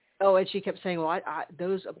sad. Oh, and she kept saying, well,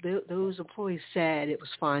 those employees said it was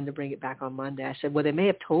fine to bring it back on Monday. I said, well, they may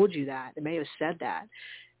have told you that. They may have said that.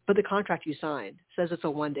 But the contract you signed says it's a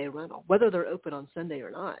one-day rental, whether they're open on Sunday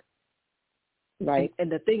or not. Right.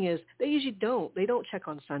 And the thing is, they usually don't. They don't check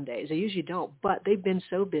on Sundays. They usually don't. But they've been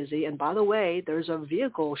so busy. And by the way, there's a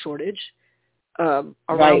vehicle shortage around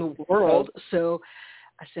the world. So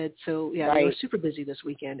I said, they were super busy this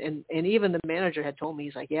weekend, and even the manager had told me,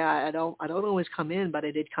 he's like, I don't always come in, but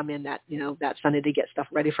I did come in that Sunday to get stuff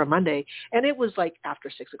ready for Monday, and it was like after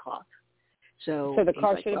 6:00. So the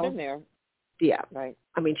car should have been there. Yeah, right.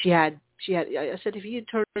 I mean, she had. I said, if you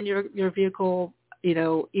turn in your vehicle,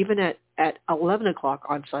 even at 11:00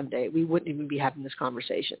 on Sunday, we wouldn't even be having this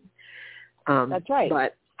conversation. That's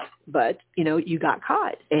right. But you got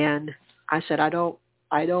caught, and I said, I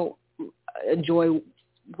don't enjoy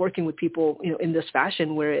working with people, in this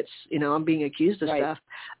fashion where it's, I'm being accused of stuff.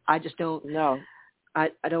 I just don't. No.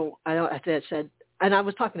 I don't. I said, and I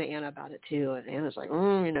was talking to Anna about it too, and Anna's like,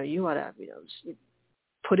 you ought to,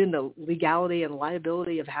 put in the legality and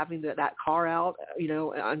liability of having that car out,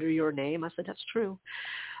 under your name. I said, that's true.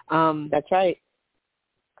 That's right.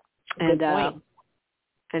 Good point.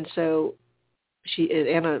 And so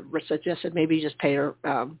Anna suggested maybe you just pay her,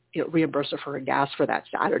 reimburse her for her gas for that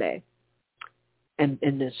Saturday. And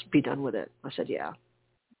just be done with it. I said, yeah.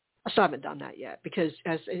 I still haven't done that yet because,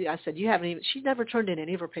 as I said, she never turned in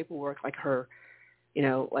any of her paperwork like her,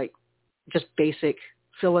 like just basic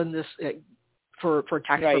fill in this for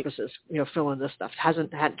tax purposes, fill in this stuff.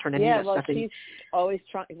 Hadn't turned any of that stuff in. She's always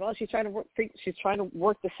trying. Well, she's trying to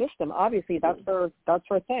work the system. Obviously, that's her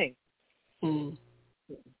thing. Mm.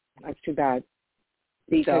 That's too bad.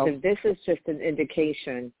 Because if this is just an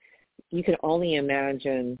indication, you can only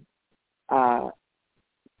imagine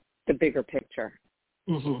the bigger picture.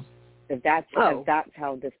 Mm-hmm. If that's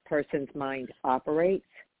how this person's mind operates,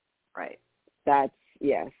 right?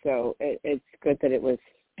 So it's good that it was.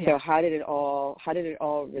 So how did it all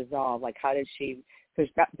resolve? Like, how did she?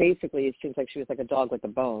 Because basically, it seems like she was like a dog with a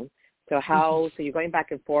bone. So how? So you're going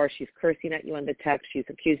back and forth. She's cursing at you on the text. She's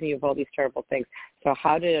accusing you of all these terrible things. So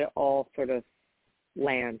how did it all sort of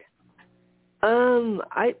land?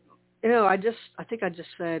 I think I just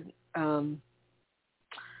said.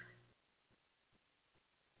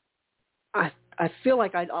 I feel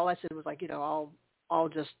like all I said was like, I'll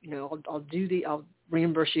just, I'll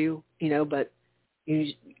reimburse you, but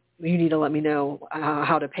you need to let me know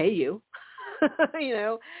how to pay you.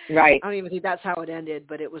 Right. I don't even think that's how it ended,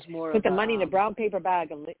 but it was more. Put the money in a brown paper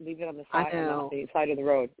bag and leave it on the side on the side of the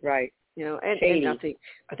road. Right. And I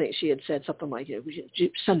think she had said something like, we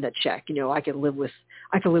should send that check. I can live with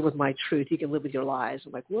my truth. You can live with your lies.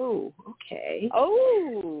 I'm like, whoa, okay.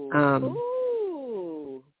 Oh.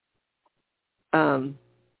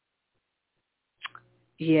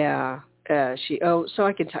 Yeah. So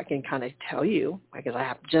I can kind of tell you because I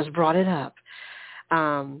have just brought it up.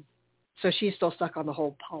 So she's still stuck on the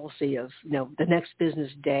whole policy of, the next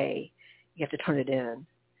business day you have to turn it in.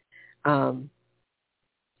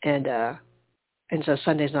 And so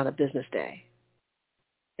Sunday's not a business day,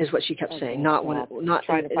 is what she kept saying. Not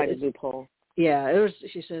trying to find a loophole. Yeah,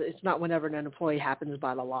 she said it's not whenever an employee happens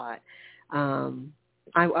by the lot.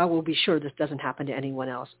 I will be sure this doesn't happen to anyone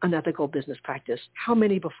else. Unethical business practice. How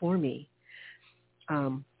many before me?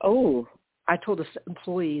 I told the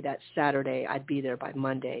employee that Saturday I'd be there by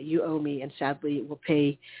Monday. You owe me, and sadly will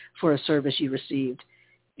pay for a service you received.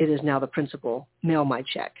 It is now the principal. Mail my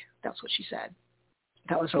check. That's what she said.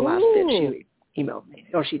 That was her last bit. She emailed me,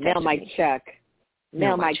 or she texted me. Mail my check.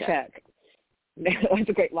 Mail my check. That's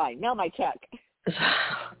a great line. Mail my check.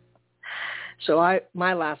 So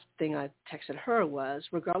my last thing I texted her was,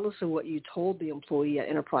 regardless of what you told the employee at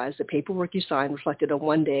Enterprise, the paperwork you signed reflected a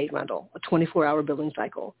one-day rental, a 24-hour billing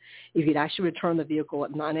cycle. If you'd actually returned the vehicle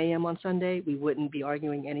at 9 a.m. on Sunday, we wouldn't be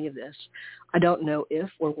arguing any of this. I don't know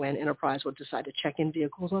if or when Enterprise would decide to check in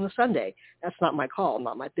vehicles on a Sunday. That's not my call,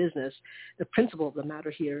 not my business. The principle of the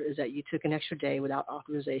matter here is that you took an extra day without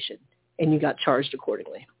authorization, and you got charged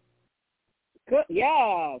accordingly. Good.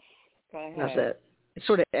 Yes. Go ahead. That's it. It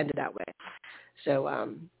sort of ended that way. So,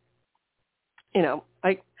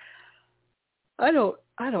 I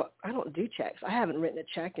don't do checks. I haven't written a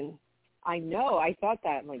check in I know. I thought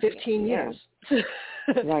that. I'm like, 15 years.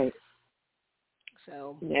 Right.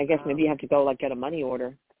 So I guess maybe you have to go like get a money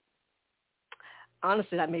order.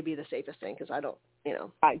 Honestly, that may be the safest thing because I don't,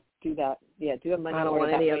 I do that. Yeah, do a money order. I don't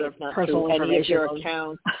want that any way other it's not personal through any of information your on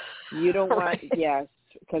accounts. You don't want, right. yes,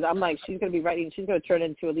 because I'm like, she's going to be writing, she's going to turn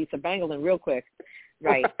into Elisa Banglin real quick.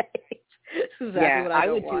 Right. Exactly yeah, what I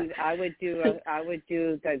don't want. I would do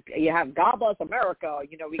the, you have God Bless America.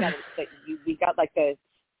 We got like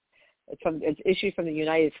it's issued from the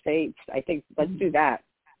United States. I think let's do that.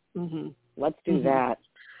 Mm-hmm. Let's do that.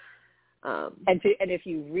 And if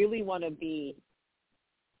you really want to be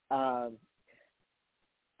a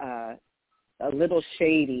little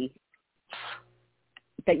shady,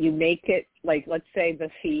 that you make it like, let's say the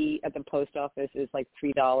fee at the post office is like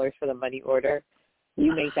 $3 for the money order.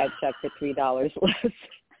 You make that check for $3 less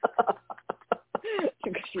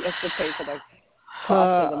because she has to pay for the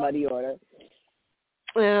cost of the money order.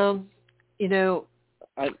 Well,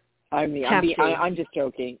 I'm just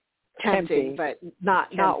joking. Tempting, but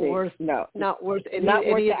not worth no, not worth any not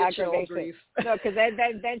worth any the additional grief. No, because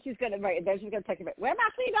then she's gonna take it. Where my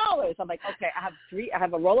 $3? I'm like, okay, I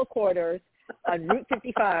have a roll of quarters on Route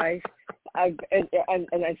 55, and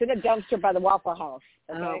it's in a dumpster by the Waffle House.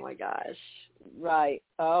 Okay? Oh my gosh! Right.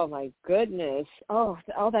 Oh my goodness. Oh,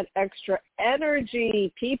 all that extra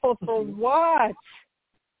energy, people, for what?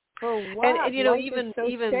 For what? And Life even is so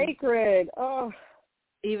sacred. Oh.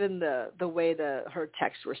 Even the way her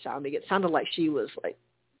texts were sounding, it sounded like she was like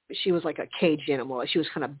a caged animal. Like she was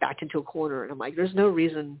kind of backed into a corner, and I'm like, there's no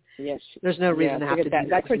reason. Yes. There's no reason to have to do that.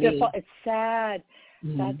 That's her with default. me. It's sad.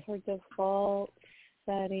 Mm-hmm. That's her default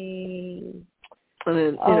setting. And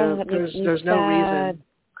then, there's no reason.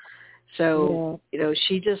 So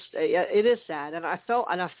she just it is sad, and I felt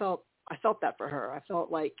that for her. I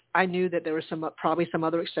felt like I knew that there was probably some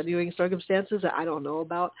other extenuating circumstances that I don't know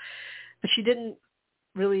about, but she didn't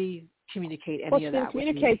really communicate any of that with me.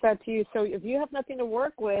 Communicate that to you. So if you have nothing to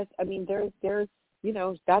work with, I mean, there's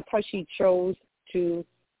that's how she chose to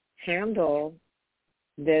handle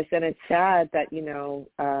this, and it's sad that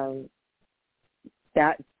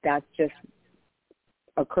that just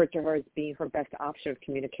occurred to her as being her best option of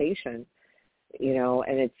communication.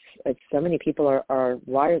 And it's so many people are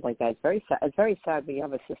wired like that. It's very sad. It's very sad when you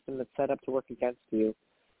have a system that's set up to work against you,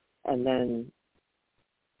 and then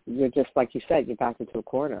you're just, like you said, you're backed into a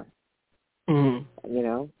corner.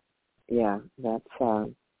 Mm-hmm. Yeah, that's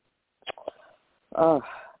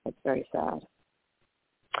that's very sad.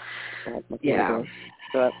 Yeah.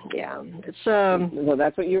 But yeah, it's so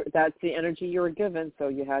that's the energy you were given, so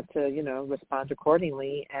you had to respond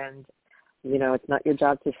accordingly, and it's not your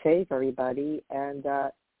job to save everybody, and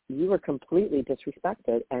you were completely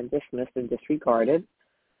disrespected and dismissed and disregarded.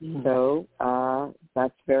 Mm-hmm. So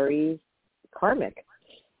that's very karmic.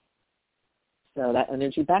 So that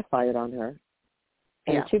energy backfired on her,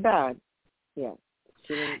 and too bad. Yeah.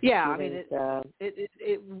 I mean,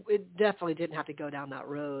 it definitely didn't have to go down that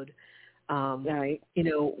road. Right.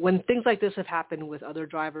 When things like this have happened with other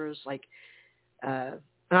drivers, like, and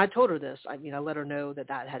I told her this. I let her know that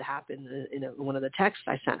had happened in one of the texts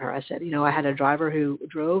I sent her. I said, I had a driver who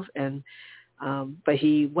drove, and but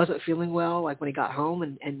he wasn't feeling well, like when he got home,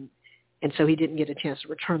 and so he didn't get a chance to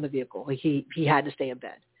return the vehicle. Like he had to stay in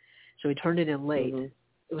bed. So he turned it in late. Mm-hmm.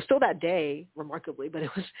 It was still that day, remarkably, but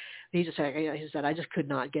he just said, he said, I just could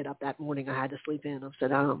not get up that morning. I had to sleep in. I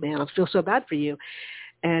said, oh man, I feel so bad for you.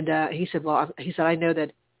 And he said, I know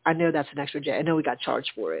that's an extra day. I know we got charged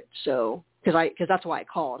for it. So, because that's why I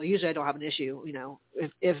called. Usually I don't have an issue,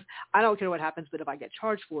 if I don't care what happens, but if I get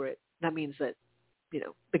charged for it, that means that,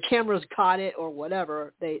 the cameras caught it or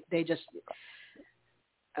whatever. They just,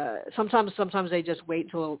 sometimes they just wait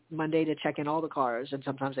till Monday to check in all the cars, and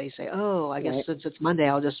sometimes they say, "Oh, I guess since it's Monday,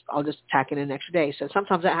 I'll just tack in an extra day." So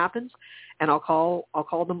sometimes that happens, and I'll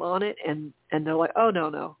call them on it, and they're like, "Oh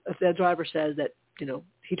no, if the driver says that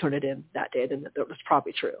he turned it in that day, then that was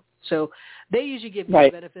probably true." So they usually give me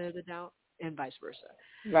the benefit of the doubt, and vice versa.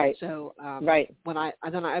 Right. So when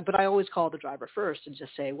but I always call the driver first and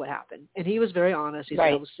just say what happened, and he was very honest. He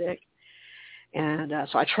said I was sick. And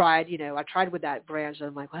so I tried with that branch. And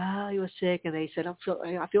I'm like, well, he was sick, and they said,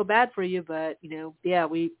 I feel bad for you, but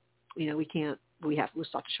we can't. We'll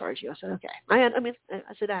stop to charge you. I said, okay. I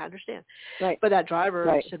said I understand. Right. But that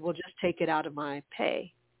driver said, well, just take it out of my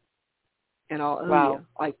pay, and I'll owe you.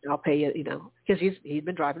 Like I'll pay you, because he'd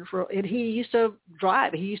been driving and he used to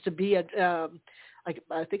drive. He used to be I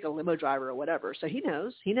think a limo driver or whatever. So he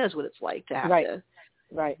knows what it's like to have to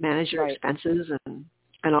manage your expenses and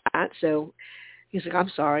all that. So He's like,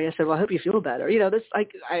 I'm sorry. I said, well, I hope you feel better. This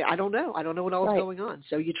like I don't know. I don't know what else is going on.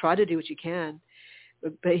 So you try to do what you can.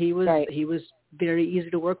 But he was very easy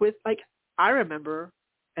to work with. Like I remember,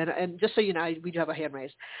 and just so you know, we do have a hand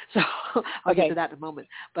raised, so I'll get to that in a moment.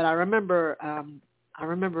 But I remember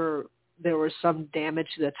there was some damage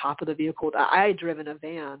to the top of the vehicle. I had driven a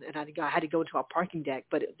van, and I had to go into a parking deck,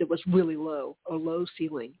 but it was really low, a low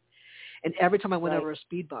ceiling, and every time I went over a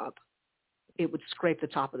speed bump, it would scrape the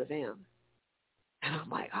top of the van, and I'm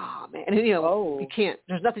like, oh man, and you can't.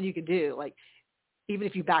 There's nothing you can do. Like even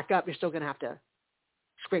if you back up, you're still going to have to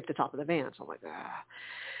scrape the top of the van. So I'm like, ah.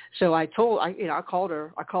 So I called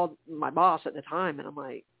her. I called my boss at the time, and I'm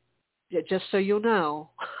like, just so you'll know,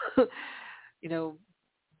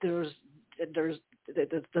 there's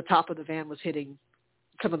the top of the van was hitting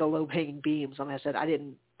some of the low hanging beams. And I said, I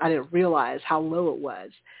didn't realize how low it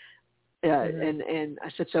was. And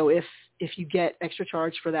I said, so if you get extra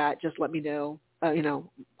charge for that, just let me know.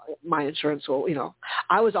 My insurance will.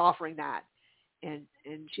 I was offering that, and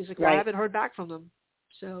she's like, well, I haven't heard back from them.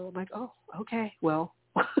 So I'm like, oh, okay, well.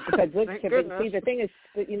 But see, the thing is,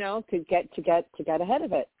 to get ahead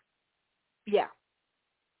of it. Yeah.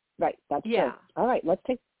 Right. That's good. All right.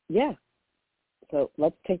 So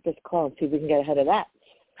let's take this call and see if we can get ahead of that.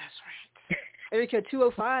 That's right. Erica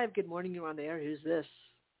 205. Good morning. You're on the air. Who's this?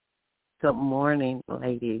 Good morning,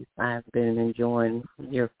 ladies. I've been enjoying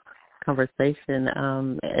your conversation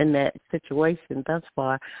in that situation thus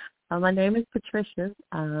far. My name is Patricia.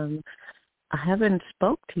 I haven't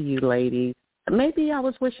spoke to you ladies. Maybe I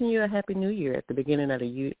was wishing you a happy New Year at the beginning of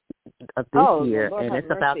this year, Lord and it's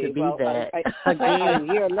mercy. about to be that again.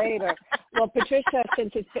 A year later. Well, Patricia,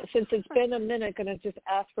 since it's been a minute, can I just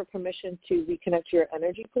ask for permission to reconnect your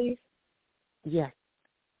energy, please? Yes.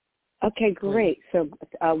 Okay, great. So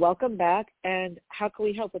welcome back, and how can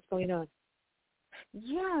we help? What's going on?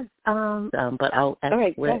 Yes. But I'll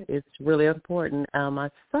ask what is really important. My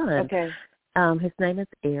son. Okay. His name is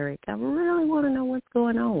Eric. I really want to know what's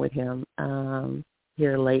going on with him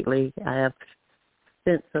here lately. I have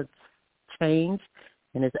sensed a change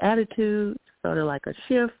in his attitude, sort of like a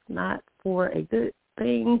shift, not for a good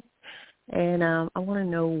thing. And I want to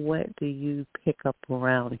know, what do you pick up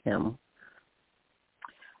around him?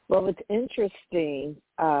 Well, what's interesting,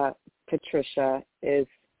 Patricia, is,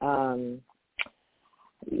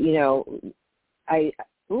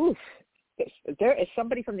 there is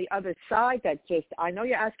somebody from the other side that I know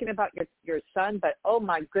you're asking about your son, but oh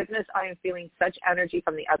my goodness, I am feeling such energy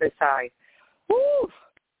from the other side. Woo!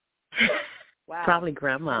 Wow. Probably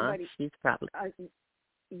grandma. She's probably.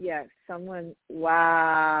 Yes, someone,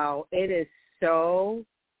 wow. It is so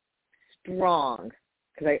strong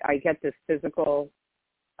because I get this physical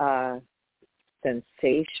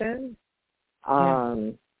sensation.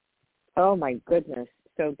 Oh my goodness.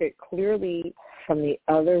 So they're clearly from the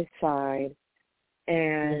other side,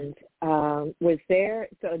 and was there.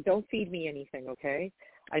 So don't feed me anything, okay?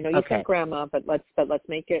 I know you said grandma, but let's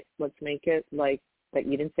make it like that.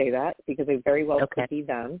 You didn't say that because they very well could be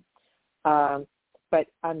them. But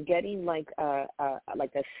I'm getting like a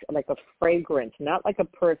fragrance, not like a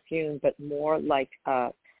perfume, but more like.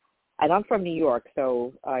 And I'm from New York,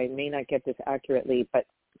 so I may not get this accurately, but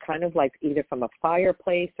kind of like either from a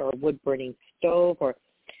fireplace or a wood-burning stove or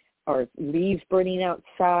leaves burning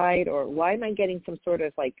outside, or why am I getting some sort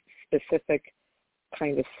of like specific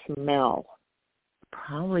kind of smell?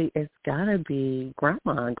 Probably it's got to be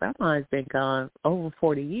Grandma. Grandma has been gone over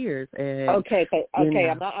 40 years. And,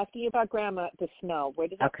 I'm not asking you about Grandma, the smell. Where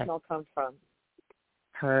does that smell come from?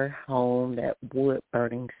 Her home, that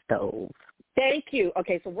wood-burning stove. Thank you.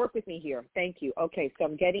 Okay, so work with me here. Thank you. Okay, so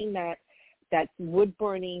I'm getting that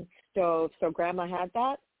wood-burning stove. So Grandma had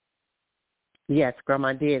that? Yes,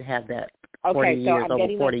 Grandma did have that 40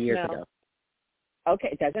 years ago. Okay,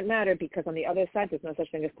 it doesn't matter because on the other side, there's no such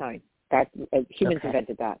thing as time. Humans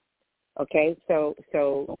invented that. Okay, so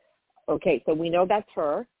we know that's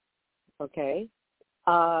her. Okay,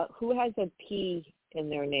 who has a P in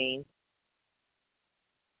their name?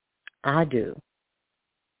 I do.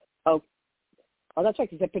 Oh, that's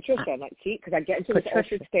right. You said Patricia. See, because I get into this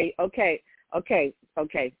altered state. Okay.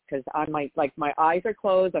 Because I'm my eyes are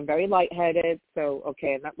closed. I'm very lightheaded. So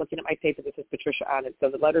I'm not looking at my paper. This is Patricia on it. So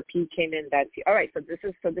the letter P came in. That's all right. So this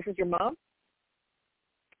is your mom.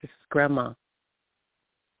 This is Grandma.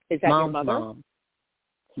 Is that Mom's your mother? Mom.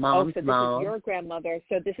 Mom's so this mom. is your grandmother.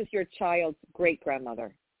 So this is your child's great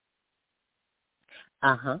grandmother.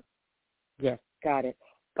 Yes. Got it.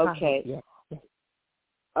 Okay. Yes.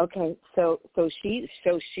 Okay. So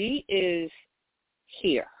she is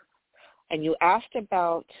here. And you asked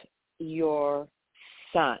about your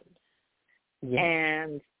son. Yes.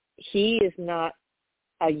 And he is not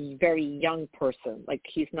a very young person. Like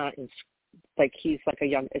he's not in, like he's like a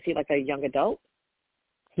young. Is he like a young adult?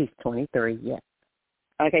 He's 23. Yes.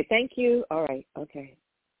 Okay. Thank you. All right. Okay.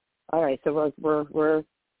 All right. So we're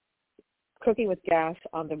cooking with gas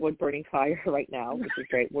on the wood burning fire right now, which is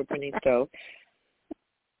great. Wood burning stove.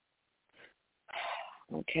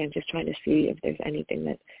 Okay. I'm just trying to see if there's anything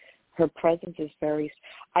that her presence is very.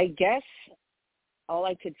 I guess all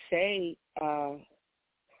I could say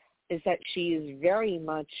is that she is very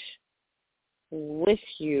much with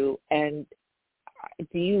you. And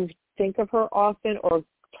do you think of her often or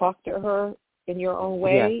talk to her in your own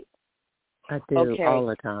way? Yes, I do all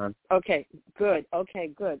the time. Okay, good.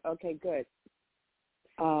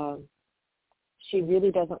 She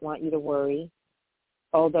really doesn't want you to worry,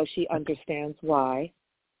 although she understands why.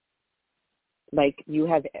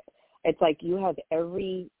 It's like you have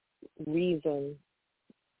every reason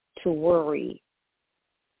to worry,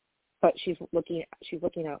 but she's looking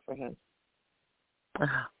out for him.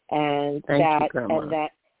 And Thank you, Grandma.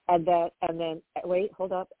 and then wait,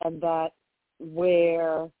 hold up, and that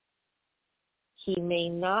where he may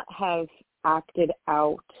not have acted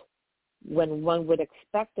out when one would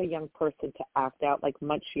expect a young person to act out, like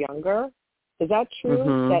much younger. Is that true?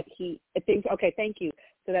 Mm-hmm. That things? Okay, thank you.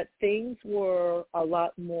 So that things were a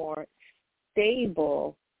lot more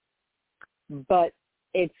stable, but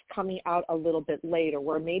it's coming out a little bit later,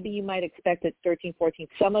 where maybe you might expect at 13, 14,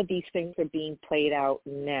 some of these things are being played out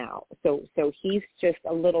now. So he's just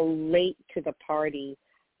a little late to the party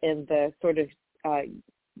in the sort of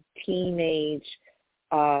teenage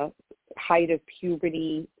height of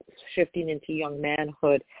puberty, shifting into young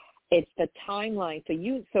manhood. It's the timeline.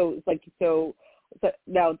 So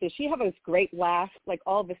now, does she have this great laugh? Like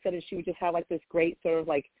all of a sudden she would just have like this great sort of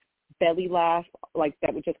like belly laugh, like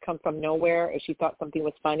that would just come from nowhere if she thought something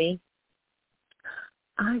was funny?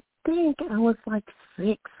 I think I was like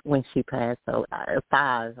 6 when she passed, so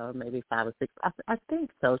 5 or maybe 5 or 6. I think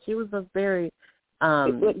so. She was a very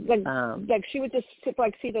like she would just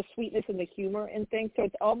like see the sweetness and the humor and things. So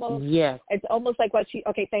it's almost It's almost like what she.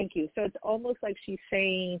 Okay, thank you. So it's almost like she's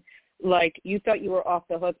saying, like, you thought you were off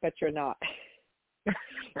the hook, but you're not.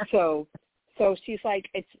 so she's like,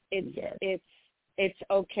 it's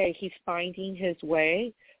okay. He's finding his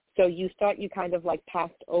way. So you thought you kind of like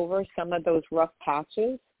passed over some of those rough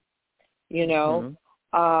patches, you know.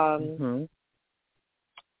 Mm-hmm.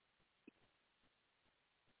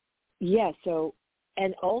 Yeah. So,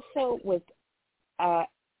 and also with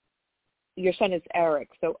your son is Eric.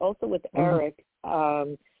 So also with Eric,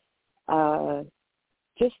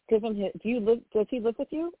 just give him his. Does he live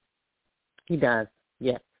with you? He does.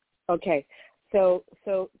 Yes. Okay. So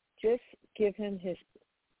just give him his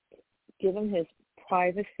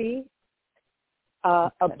privacy.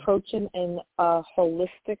 Approach him in a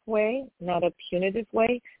holistic way, not a punitive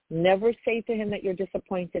way. Never say to him that you're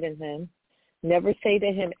disappointed in him. Never say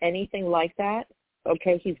to him anything like that.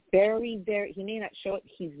 Okay, he's very, very, he may not show it.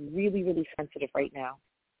 He's really, really sensitive right now.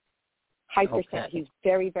 Hypersensitive. He's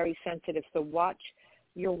very, very sensitive. So watch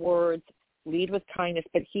your words. Lead with kindness.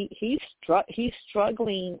 But he's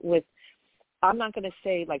struggling with, I'm not going to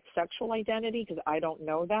say like sexual identity because I don't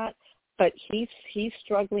know that, but he's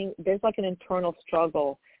struggling. There's like an internal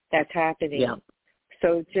struggle that's happening. Yeah.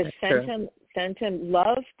 So just send him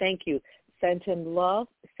love. Thank you. Send him love.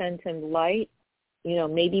 Send him light. You know,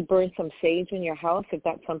 maybe burn some sage in your house if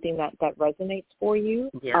that's something that for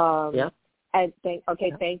you. Yeah. And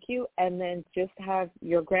thank you. And then just have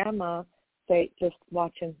your grandma say, just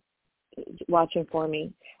watch him for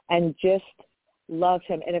me, and just love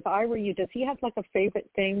him. And if I were you, does he have like a favorite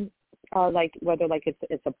thing, like whether like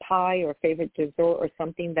it's a pie or a favorite dessert or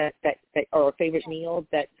something that or a favorite meal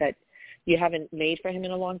that you haven't made for him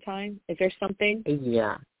in a long time? Is there something?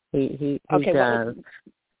 Yeah, he does.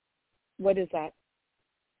 What is that?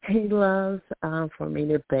 He loves for me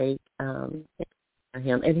to bake him,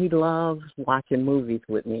 and he loves watching movies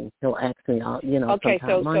with me. He'll ask me, Okay,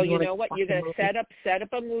 sometimes, so you know what? You're going to set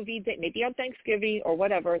up a movie date, maybe on Thanksgiving or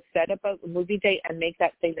whatever. Set up a movie date and make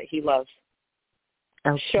that thing that he loves.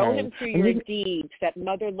 Okay. Show him through your deeds that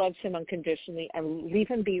mother loves him unconditionally, and leave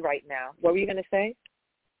him be right now. What were you going to say?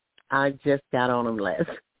 I just got on him last.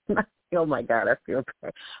 Oh my God, I feel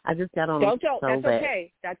bad. I just got on him so That's bad.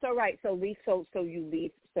 okay. That's all right. So you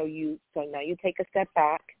leave. So now you take a step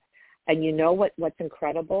back, and you know what's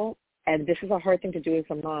incredible. And this is a hard thing to do as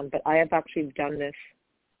a mom, but I have actually done this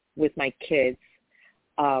with my kids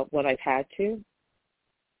when I've had to.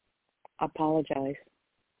 Apologize.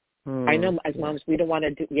 I know as moms we don't want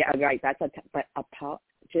to do. Yeah, right.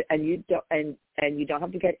 And you don't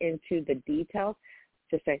have to get into the details.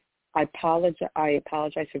 Just say, I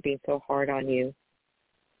apologize for being so hard on you.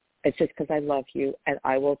 It's just because I love you, and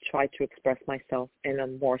I will try to express myself in a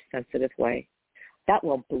more sensitive way. That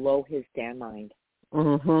will blow his damn mind.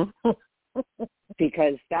 Mm-hmm.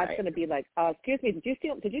 Because that's going to be like, excuse me,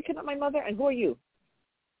 did you kidnap my mother? And who are you?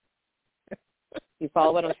 You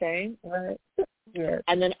follow what I'm saying? Right. Yes.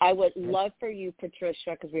 And then I would love for you,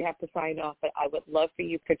 Patricia, because we have to sign off, but I would love for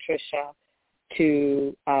you, Patricia,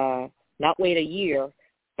 to not wait a year,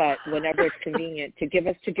 but whenever it's convenient, to give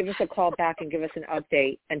us a call back and give us an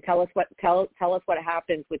update and tell us what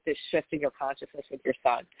happens with this shift in your consciousness with your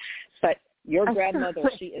son. But your grandmother,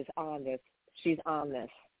 she is on this. She's on this.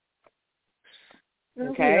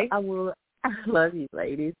 Okay? I will. I love you,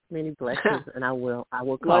 ladies. Many blessings, and I will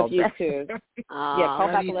call love you back. Too. Yeah, call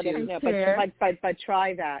back and let us know. But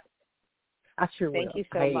try that. I sure will. Thank you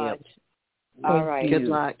so much. All right. Good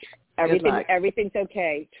luck. Everything's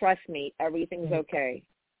okay. Trust me, everything's okay.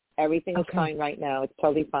 Everything's fine right now. It's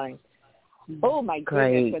totally fine. Oh my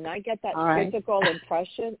goodness! When I get that physical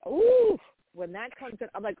impression, when that comes in,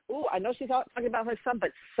 I'm like, I know she's talking about her son,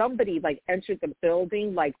 but somebody like entered the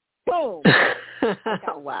building, like boom.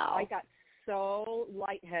 Wow. I got so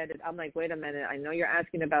lightheaded. I'm like, wait a minute. I know you're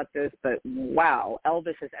asking about this, but wow,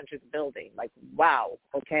 Elvis has entered the building. Like, wow.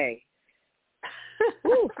 Okay.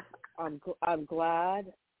 I'm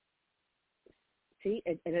glad. See,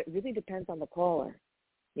 and it really depends on the caller.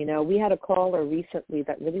 You know, we had a caller recently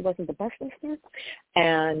that really wasn't the best listener.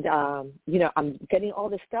 And, you know, I'm getting all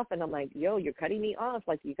this stuff, and I'm like, yo, you're cutting me off.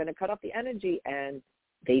 Like, you're going to cut off the energy. And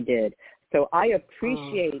they did. So I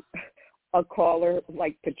appreciate a caller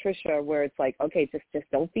like Patricia where it's like, okay, just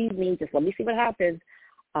don't feed me. Just let me see what happens.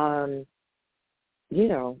 You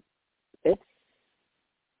know, it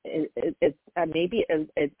maybe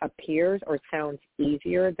it appears or sounds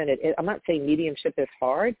easier than it is. I'm not saying mediumship is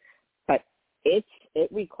hard, but it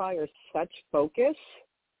requires such focus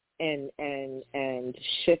and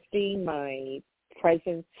shifting my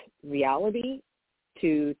present reality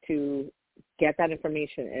to get that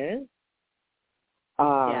information in.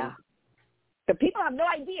 The people have no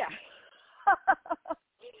idea.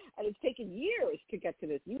 And it's taken years to get to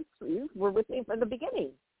this. You were with me from the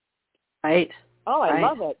beginning. Right. Oh, I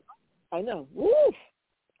love it. I know. Woo!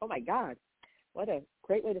 Oh, my God. What a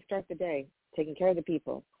great way to start the day, taking care of the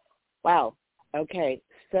people. Wow. Okay.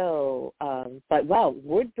 So, but wow,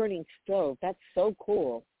 wood-burning stove, that's so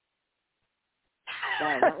cool.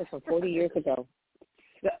 Wow, that was from 40 years ago.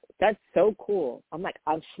 That's so cool. I'm like,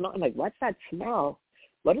 what's that smell?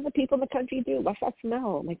 What do the people in the country do? What's that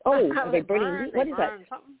smell? I'm like, are they burning meat? What is that?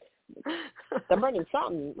 They're burning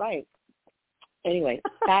something, right? Anyway,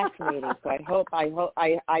 fascinating. So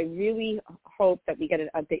I really hope that we get an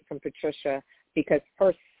update from Patricia, because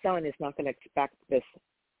her son is not going to expect this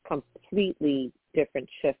completely different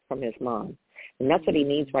shift from his mom, and that's what he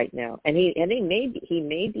needs right now. And he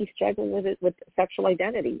may be struggling with it, with sexual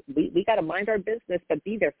identity. We got to mind our business, but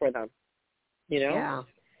be there for them. You know?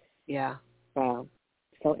 Yeah. Wow.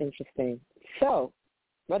 So interesting. So,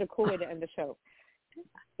 what a cool way to end the show.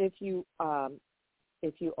 If you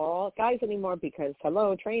all, guys anymore, because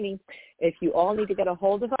hello, training, if you all need to get a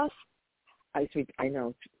hold of us, I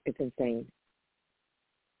know, it's insane.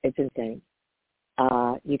 It's insane.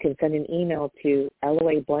 You can send an email to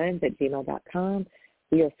loablend@gmail.com.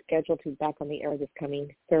 We are scheduled to be back on the air this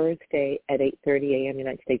coming Thursday at 8:30 a.m.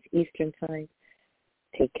 United States Eastern Time.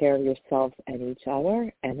 Take care of yourselves and each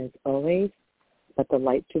other, and as always, let the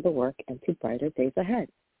light do the work and to brighter days ahead.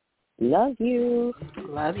 Love you.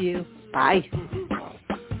 Love you. Bye.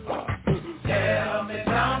 Tell me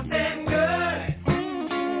something good.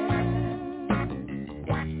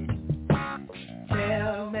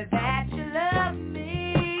 Tell me that you love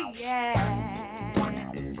me, yeah.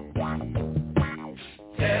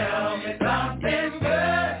 Tell me something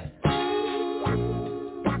good.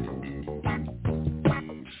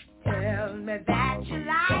 Tell me that you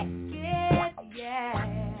like it, yeah.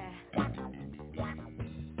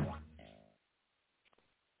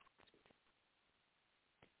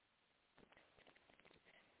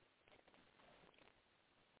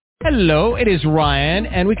 Hello, it is Ryan,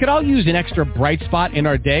 and we could all use an extra bright spot in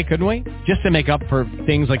our day, couldn't we? Just to make up for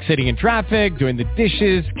things like sitting in traffic, doing the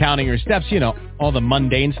dishes, counting your steps, you know, all the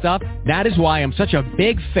mundane stuff. That is why I'm such a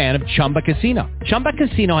big fan of Chumba Casino. Chumba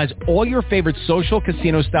Casino has all your favorite social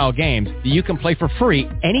casino-style games that you can play for free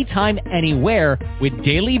anytime, anywhere with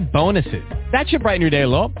daily bonuses. That should brighten your day a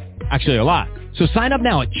little. Actually, a lot. So sign up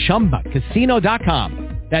now at ChumbaCasino.com.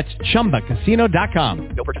 That's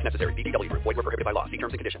ChumbaCasino.com. No purchase necessary. VGW Group. Void where prohibited by law. See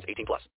terms and conditions. 18+.